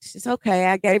okay. She's okay.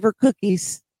 I gave her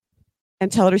cookies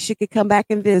and told her she could come back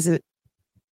and visit.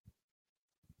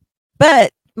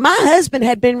 But my husband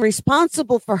had been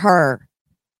responsible for her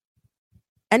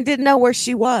and didn't know where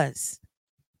she was.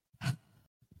 And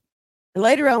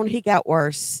later on, he got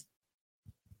worse.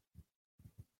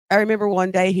 I remember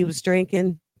one day he was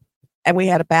drinking and we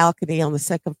had a balcony on the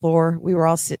second floor. We were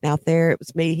all sitting out there. It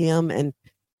was me, him, and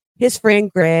his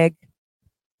friend Greg.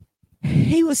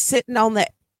 He was sitting on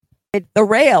the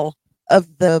rail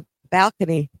of the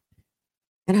balcony.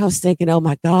 And I was thinking, oh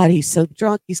my God, he's so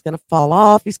drunk. He's going to fall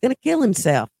off. He's going to kill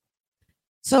himself.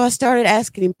 So I started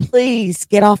asking him, please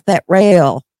get off that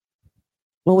rail.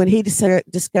 Well, when he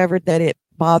discovered that it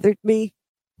bothered me,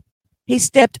 he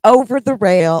stepped over the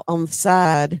rail on the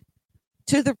side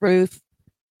to the roof,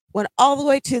 went all the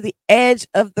way to the edge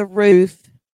of the roof,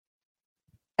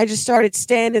 and just started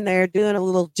standing there doing a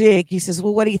little jig. He says,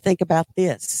 well, what do you think about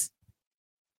this?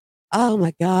 Oh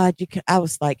my God. I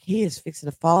was like, he is fixing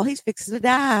to fall. He's fixing to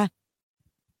die.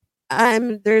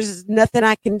 There's nothing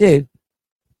I can do.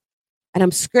 And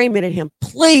I'm screaming at him,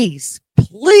 please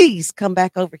come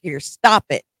back over here. Stop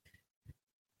it.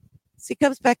 So he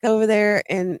comes back over there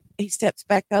and he steps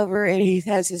back over and he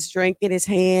has his drink in his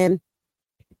hand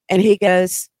and he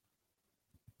goes,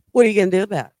 what are you going to do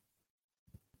about it?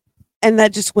 And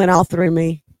that just went all through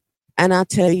me. And I'll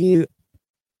tell you,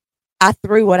 I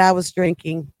threw what I was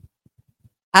drinking.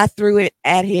 I threw it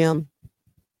at him.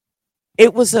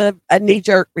 It was a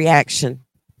knee-jerk reaction.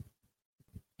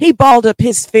 He balled up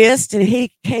his fist and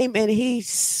he came and he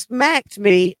smacked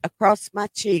me across my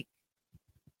cheek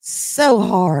so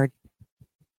hard.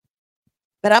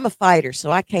 But I'm a fighter,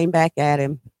 so I came back at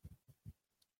him.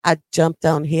 I jumped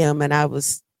on him and I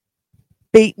was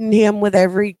beating him with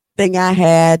everything I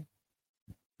had.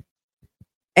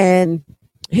 And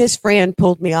his friend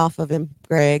pulled me off of him,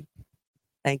 Greg.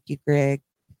 Thank you, Greg.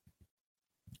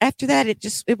 After that,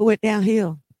 it went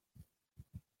downhill.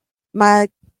 My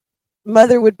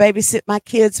mother would babysit my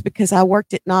kids because I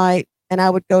worked at night and I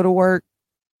would go to work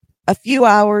a few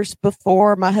hours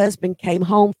before my husband came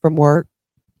home from work.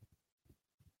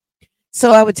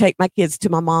 So I would take my kids to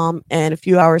my mom and a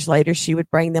few hours later, she would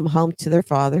bring them home to their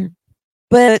father.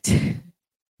 But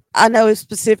I know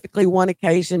specifically one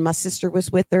occasion my sister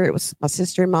was with her. It was my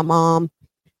sister and my mom.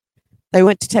 They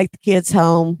went to take the kids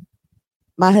home.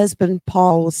 My husband,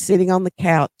 Paul, was sitting on the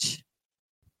couch,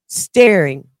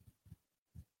 staring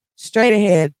straight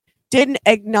ahead. Didn't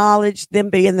acknowledge them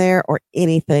being there or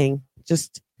anything.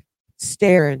 Just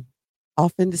staring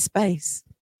off into space.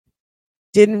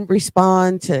 Didn't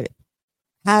respond to,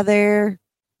 hi there.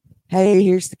 Hey,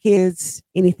 here's the kids.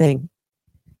 Anything.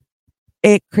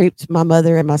 It creeped my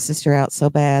mother and my sister out so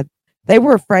bad. They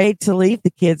were afraid to leave the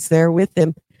kids there with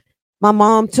them. My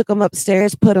mom took them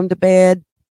upstairs, put them to bed,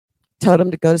 told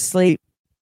them to go to sleep,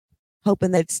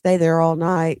 hoping they'd stay there all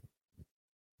night.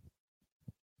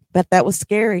 But that was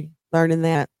scary, learning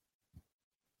that.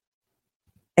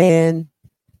 And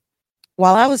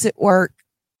while I was at work,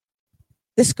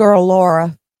 this girl,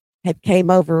 Laura, had came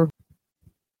over.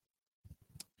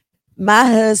 My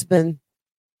husband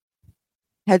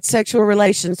had sexual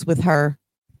relations with her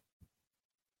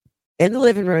in the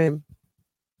living room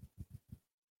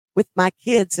with my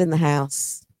kids in the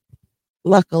house.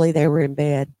 Luckily, they were in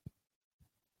bed.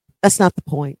 That's not the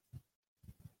point.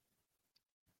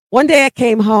 One day I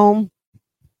came home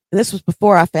And this was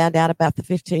before I found out about the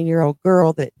 15-year-old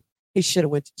girl that he should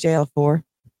have went to jail for.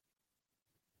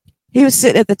 He was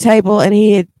sitting at the table and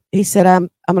he said, I'm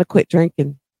going to quit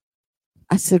drinking.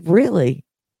 I said, really?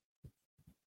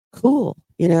 Cool.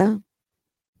 You know?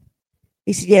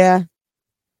 He said, yeah,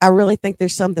 I really think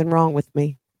there's something wrong with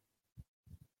me.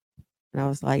 And I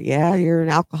was like, yeah, you're an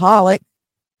alcoholic.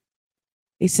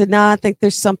 He said, no, I think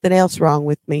there's something else wrong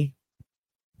with me.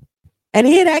 And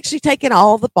he had actually taken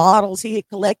all the bottles. He had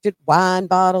collected wine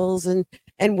bottles and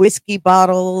whiskey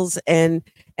bottles and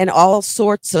all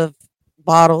sorts of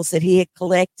bottles that he had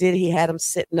collected. He had them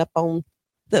sitting up on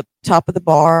the top of the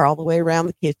bar all the way around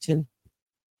the kitchen.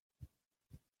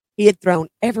 He had thrown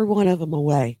every one of them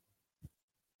away.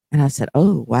 And I said,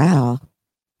 oh, wow.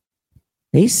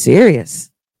 He's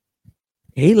serious.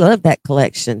 He loved that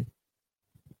collection.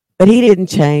 But he didn't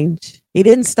change. He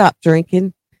didn't stop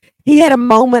drinking. He had a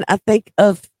moment, I think,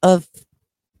 of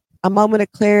a moment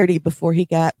of clarity before he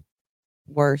got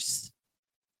worse.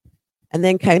 And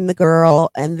then came the girl,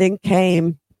 and then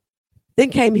came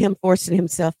him forcing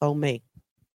himself on me,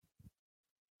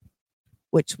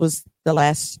 which was the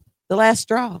last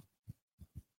straw.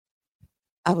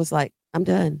 I was like, I'm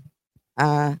done.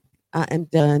 I am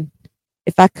done.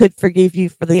 If I could forgive you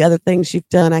for the other things you've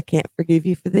done, I can't forgive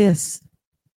you for this.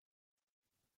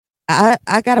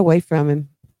 I got away from him.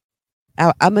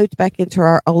 I moved back into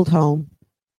our old home.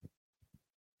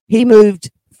 He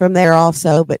moved from there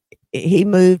also, but he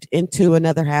moved into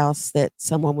another house that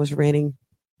someone was renting.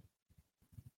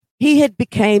 He had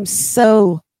become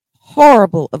so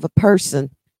horrible of a person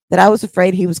that I was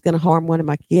afraid he was going to harm one of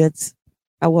my kids.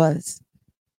 I was.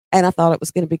 And I thought it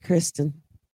was going to be Kristen.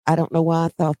 I don't know why I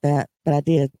thought that, but I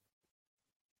did.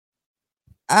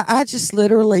 I just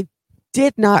literally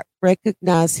did not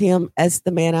recognize him as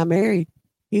the man I married.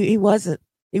 He wasn't.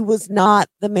 He was not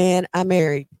the man I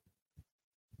married.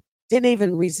 Didn't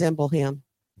even resemble him.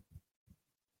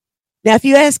 Now, if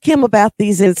you ask him about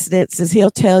these incidences,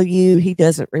 he'll tell you he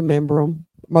doesn't remember them,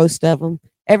 most of them.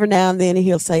 Every now and then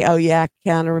he'll say, oh, yeah, I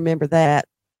kind of remember that.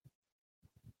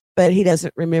 But he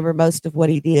doesn't remember most of what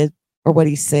he did or what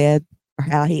he said or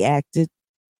how he acted.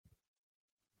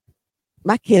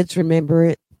 My kids remember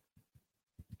it.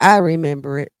 I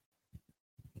remember it.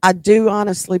 I do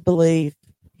honestly believe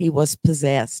he was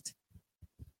possessed.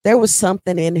 There was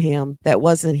something in him that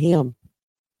wasn't him.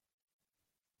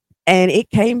 And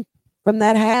it came from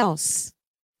that house.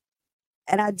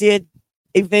 And I did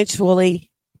eventually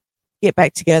get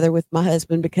back together with my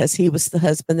husband because he was the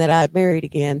husband that I had married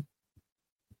again.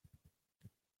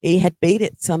 He had beat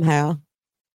it somehow.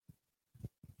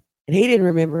 And he didn't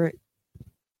remember it.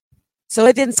 So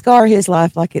it didn't scar his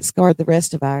life like it scarred the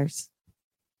rest of ours.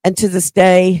 And to this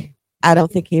day, I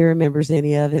don't think he remembers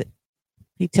any of it.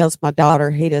 He tells my daughter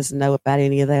he doesn't know about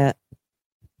any of that.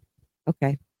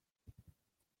 Okay.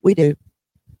 We do.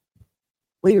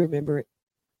 We remember it.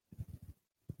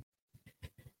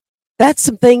 That's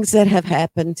some things that have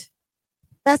happened.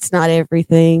 That's not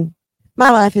everything. My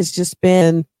life has just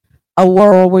been a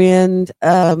whirlwind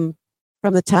from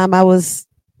the time I was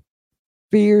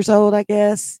 3 years old, I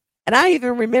guess. And I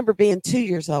even remember being 2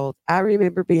 years old. I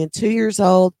remember being 2 years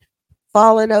old,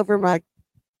 falling over my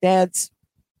dad's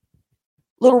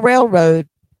little railroad.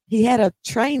 He had a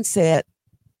train set,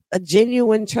 a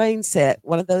genuine train set,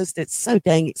 one of those that's so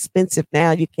dang expensive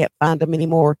now you can't find them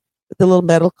anymore, with the little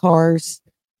metal cars.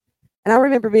 And I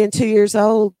remember being 2 years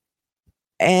old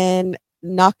and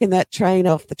knocking that train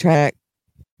off the track.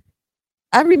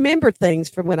 I remember things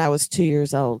from when I was 2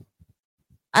 years old.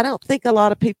 I don't think a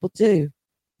lot of people do.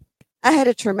 I had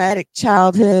a traumatic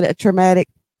childhood, a traumatic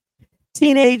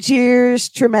teenage years,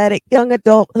 traumatic young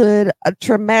adulthood, a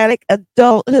traumatic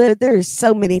adulthood. There's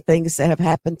so many things that have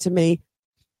happened to me.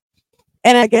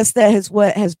 And I guess that is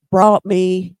what has brought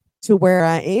me to where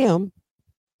I am.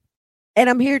 And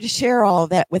I'm here to share all of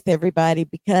that with everybody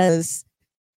because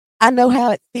I know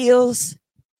how it feels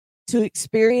to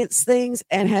experience things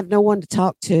and have no one to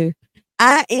talk to.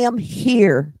 I am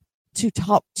here to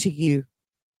talk to you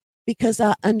because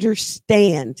I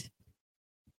understand.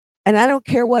 And I don't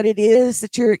care what it is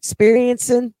that you're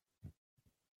experiencing.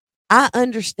 I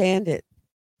understand it.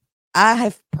 I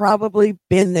have probably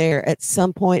been there at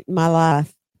some point in my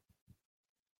life.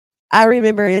 I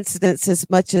remember incidents as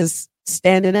much as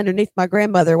standing underneath my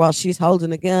grandmother while she's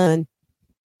holding a gun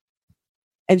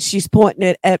and she's pointing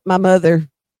it at my mother.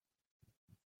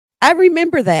 I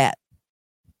remember that.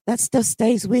 That stuff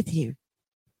stays with you.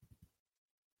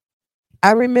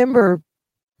 I remember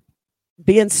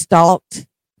being stalked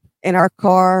in our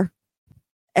car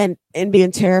and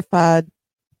being terrified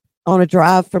on a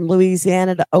drive from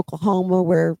Louisiana to Oklahoma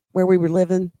where we were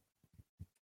living.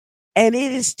 And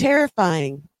it is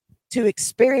terrifying to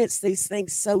experience these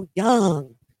things so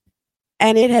young.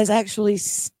 And it has actually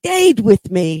stayed with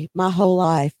me my whole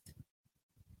life.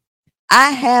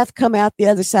 I have come out the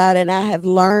other side and I have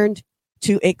learned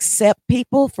to accept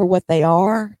people for what they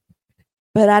are,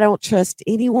 but I don't trust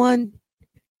anyone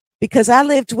because I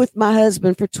lived with my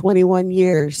husband for 21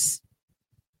 years.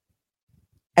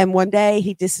 And one day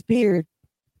he disappeared.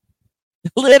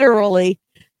 Literally,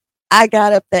 I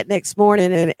got up that next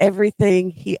morning and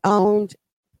everything he owned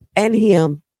and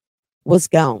him was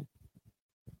gone.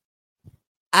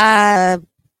 I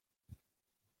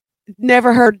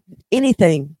never heard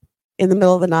anything in the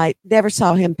middle of the night, never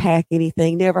saw him pack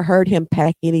anything, never heard him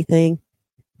pack anything.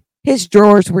 His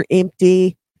drawers were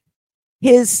empty.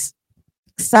 His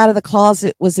side of the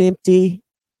closet was empty.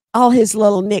 All his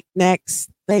little knickknacks,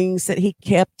 things that he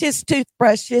kept, his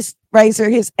toothbrush, his razor,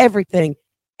 his everything,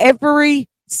 every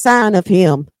sign of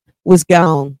him was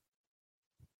gone.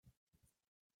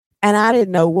 And I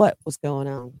didn't know what was going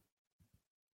on.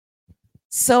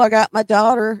 So I got my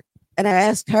daughter and I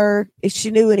asked her if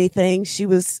she knew anything. She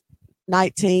was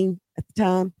 19 at the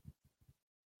time.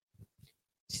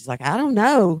 She's like, I don't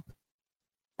know.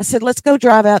 I said, let's go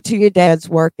drive out to your dad's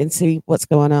work and see what's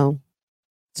going on.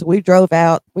 So we drove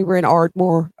out. We were in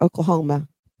Ardmore, Oklahoma.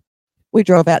 We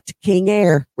drove out to King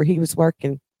Air where he was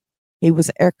working. He was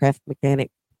an aircraft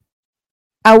mechanic.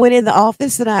 I went in the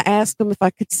office and I asked him if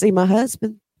I could see my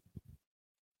husband.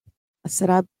 I said,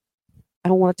 I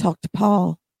don't want to talk to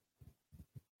Paul.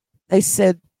 They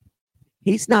said,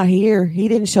 he's not here. He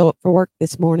didn't show up for work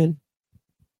this morning.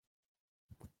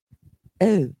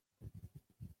 Oh,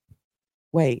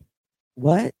 wait,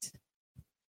 what?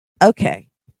 Okay.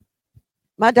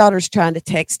 My daughter's trying to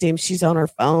text him. She's on her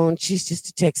phone. She's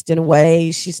just texting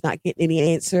away. She's not getting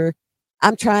any answer.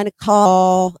 I'm trying to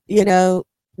call, no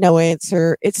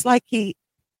answer. It's like he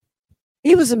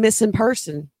was a missing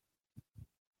person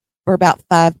for about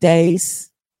 5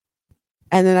 days.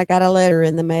 And then I got a letter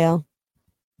in the mail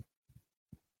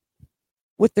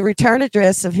with the return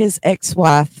address of his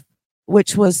ex-wife,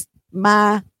 which was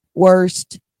my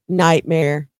worst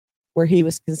nightmare where he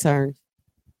was concerned.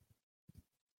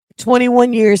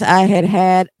 21 years I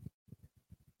had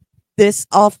this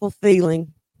awful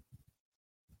feeling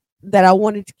that I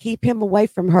wanted to keep him away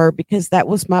from her because that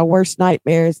was my worst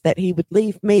nightmare, is that he would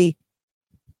leave me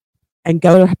and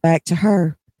go back to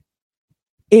her.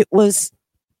 It was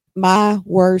my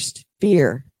worst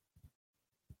fear.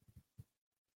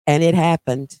 And it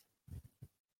happened.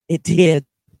 It did.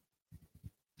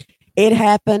 It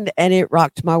happened and it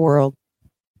rocked my world.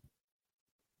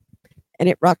 And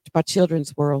it rocked my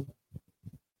children's world.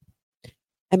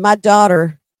 And my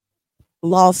daughter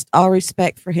lost all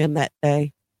respect for him that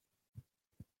day.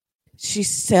 She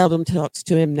seldom talks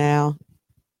to him now.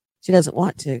 She doesn't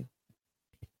want to.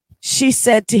 She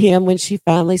said to him when she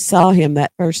finally saw him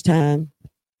that first time,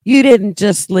 "You didn't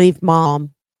just leave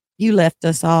Mom. You left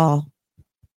us all."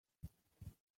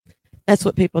 That's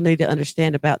what people need to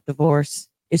understand about divorce.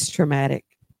 It's traumatic.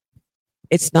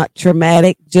 It's not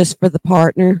traumatic just for the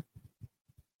partner.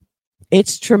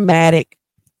 It's traumatic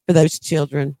for those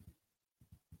children.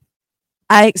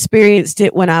 I experienced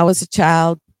it when I was a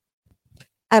child.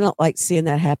 I don't like seeing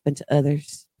that happen to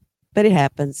others, but it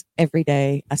happens every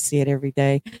day. I see it every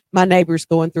day. My neighbor's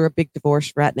going through a big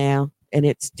divorce right now, and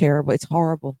it's terrible. It's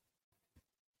horrible.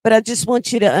 But I just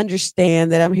want you to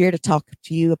understand that I'm here to talk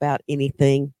to you about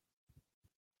anything.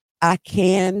 I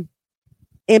can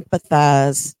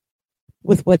empathize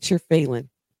with what you're feeling.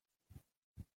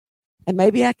 And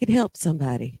maybe I can help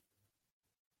somebody.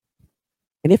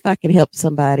 And if I can help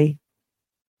somebody,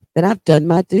 then I've done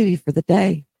my duty for the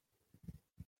day.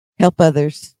 Help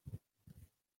others.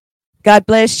 God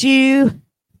bless you,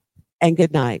 and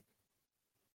good night.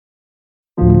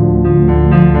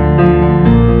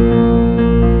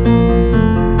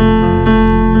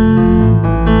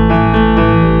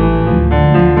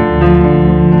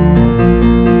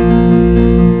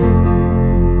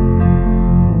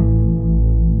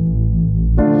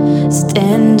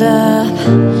 Stand up,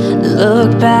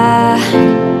 look back.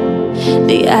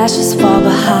 The ashes fall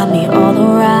behind me all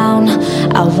around.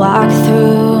 I walk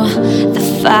through the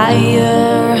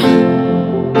fire.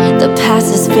 The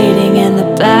past is fading in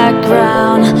the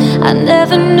background. I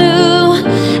never knew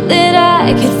that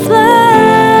I could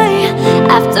fly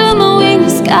after my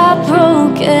wings got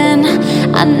broken.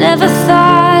 I never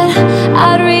thought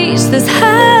I'd reach this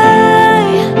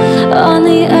high on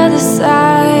the other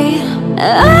side.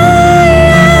 I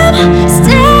am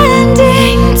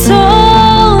standing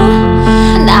tall.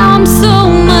 Now I'm so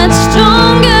much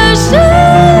stronger.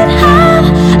 Should have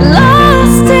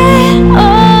lost it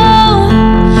all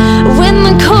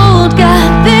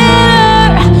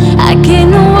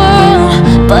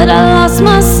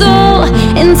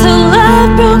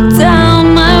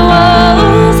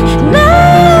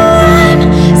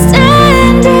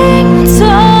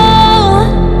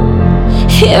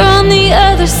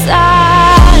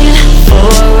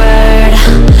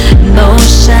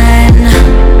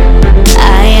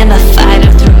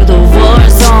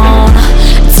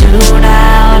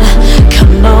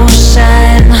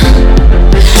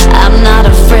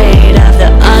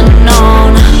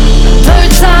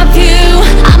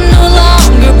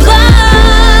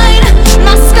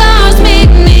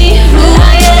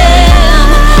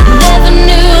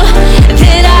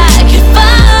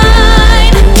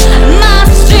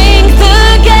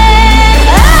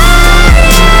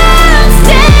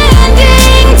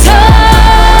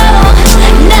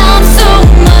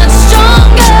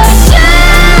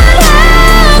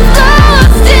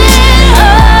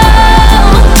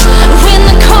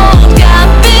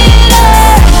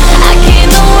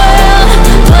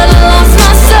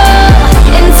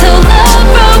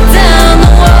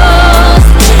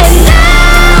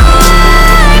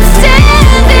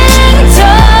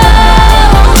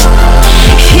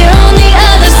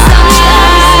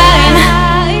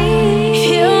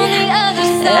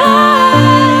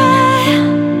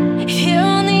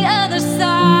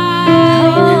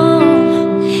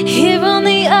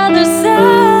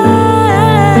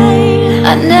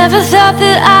thought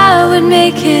that I would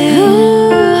make it.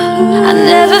 I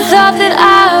never thought that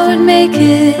I would make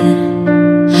it.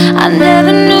 I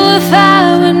never knew if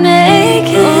I would make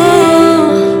it.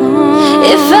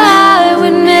 If I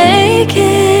would make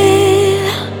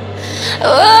it.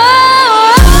 Oh.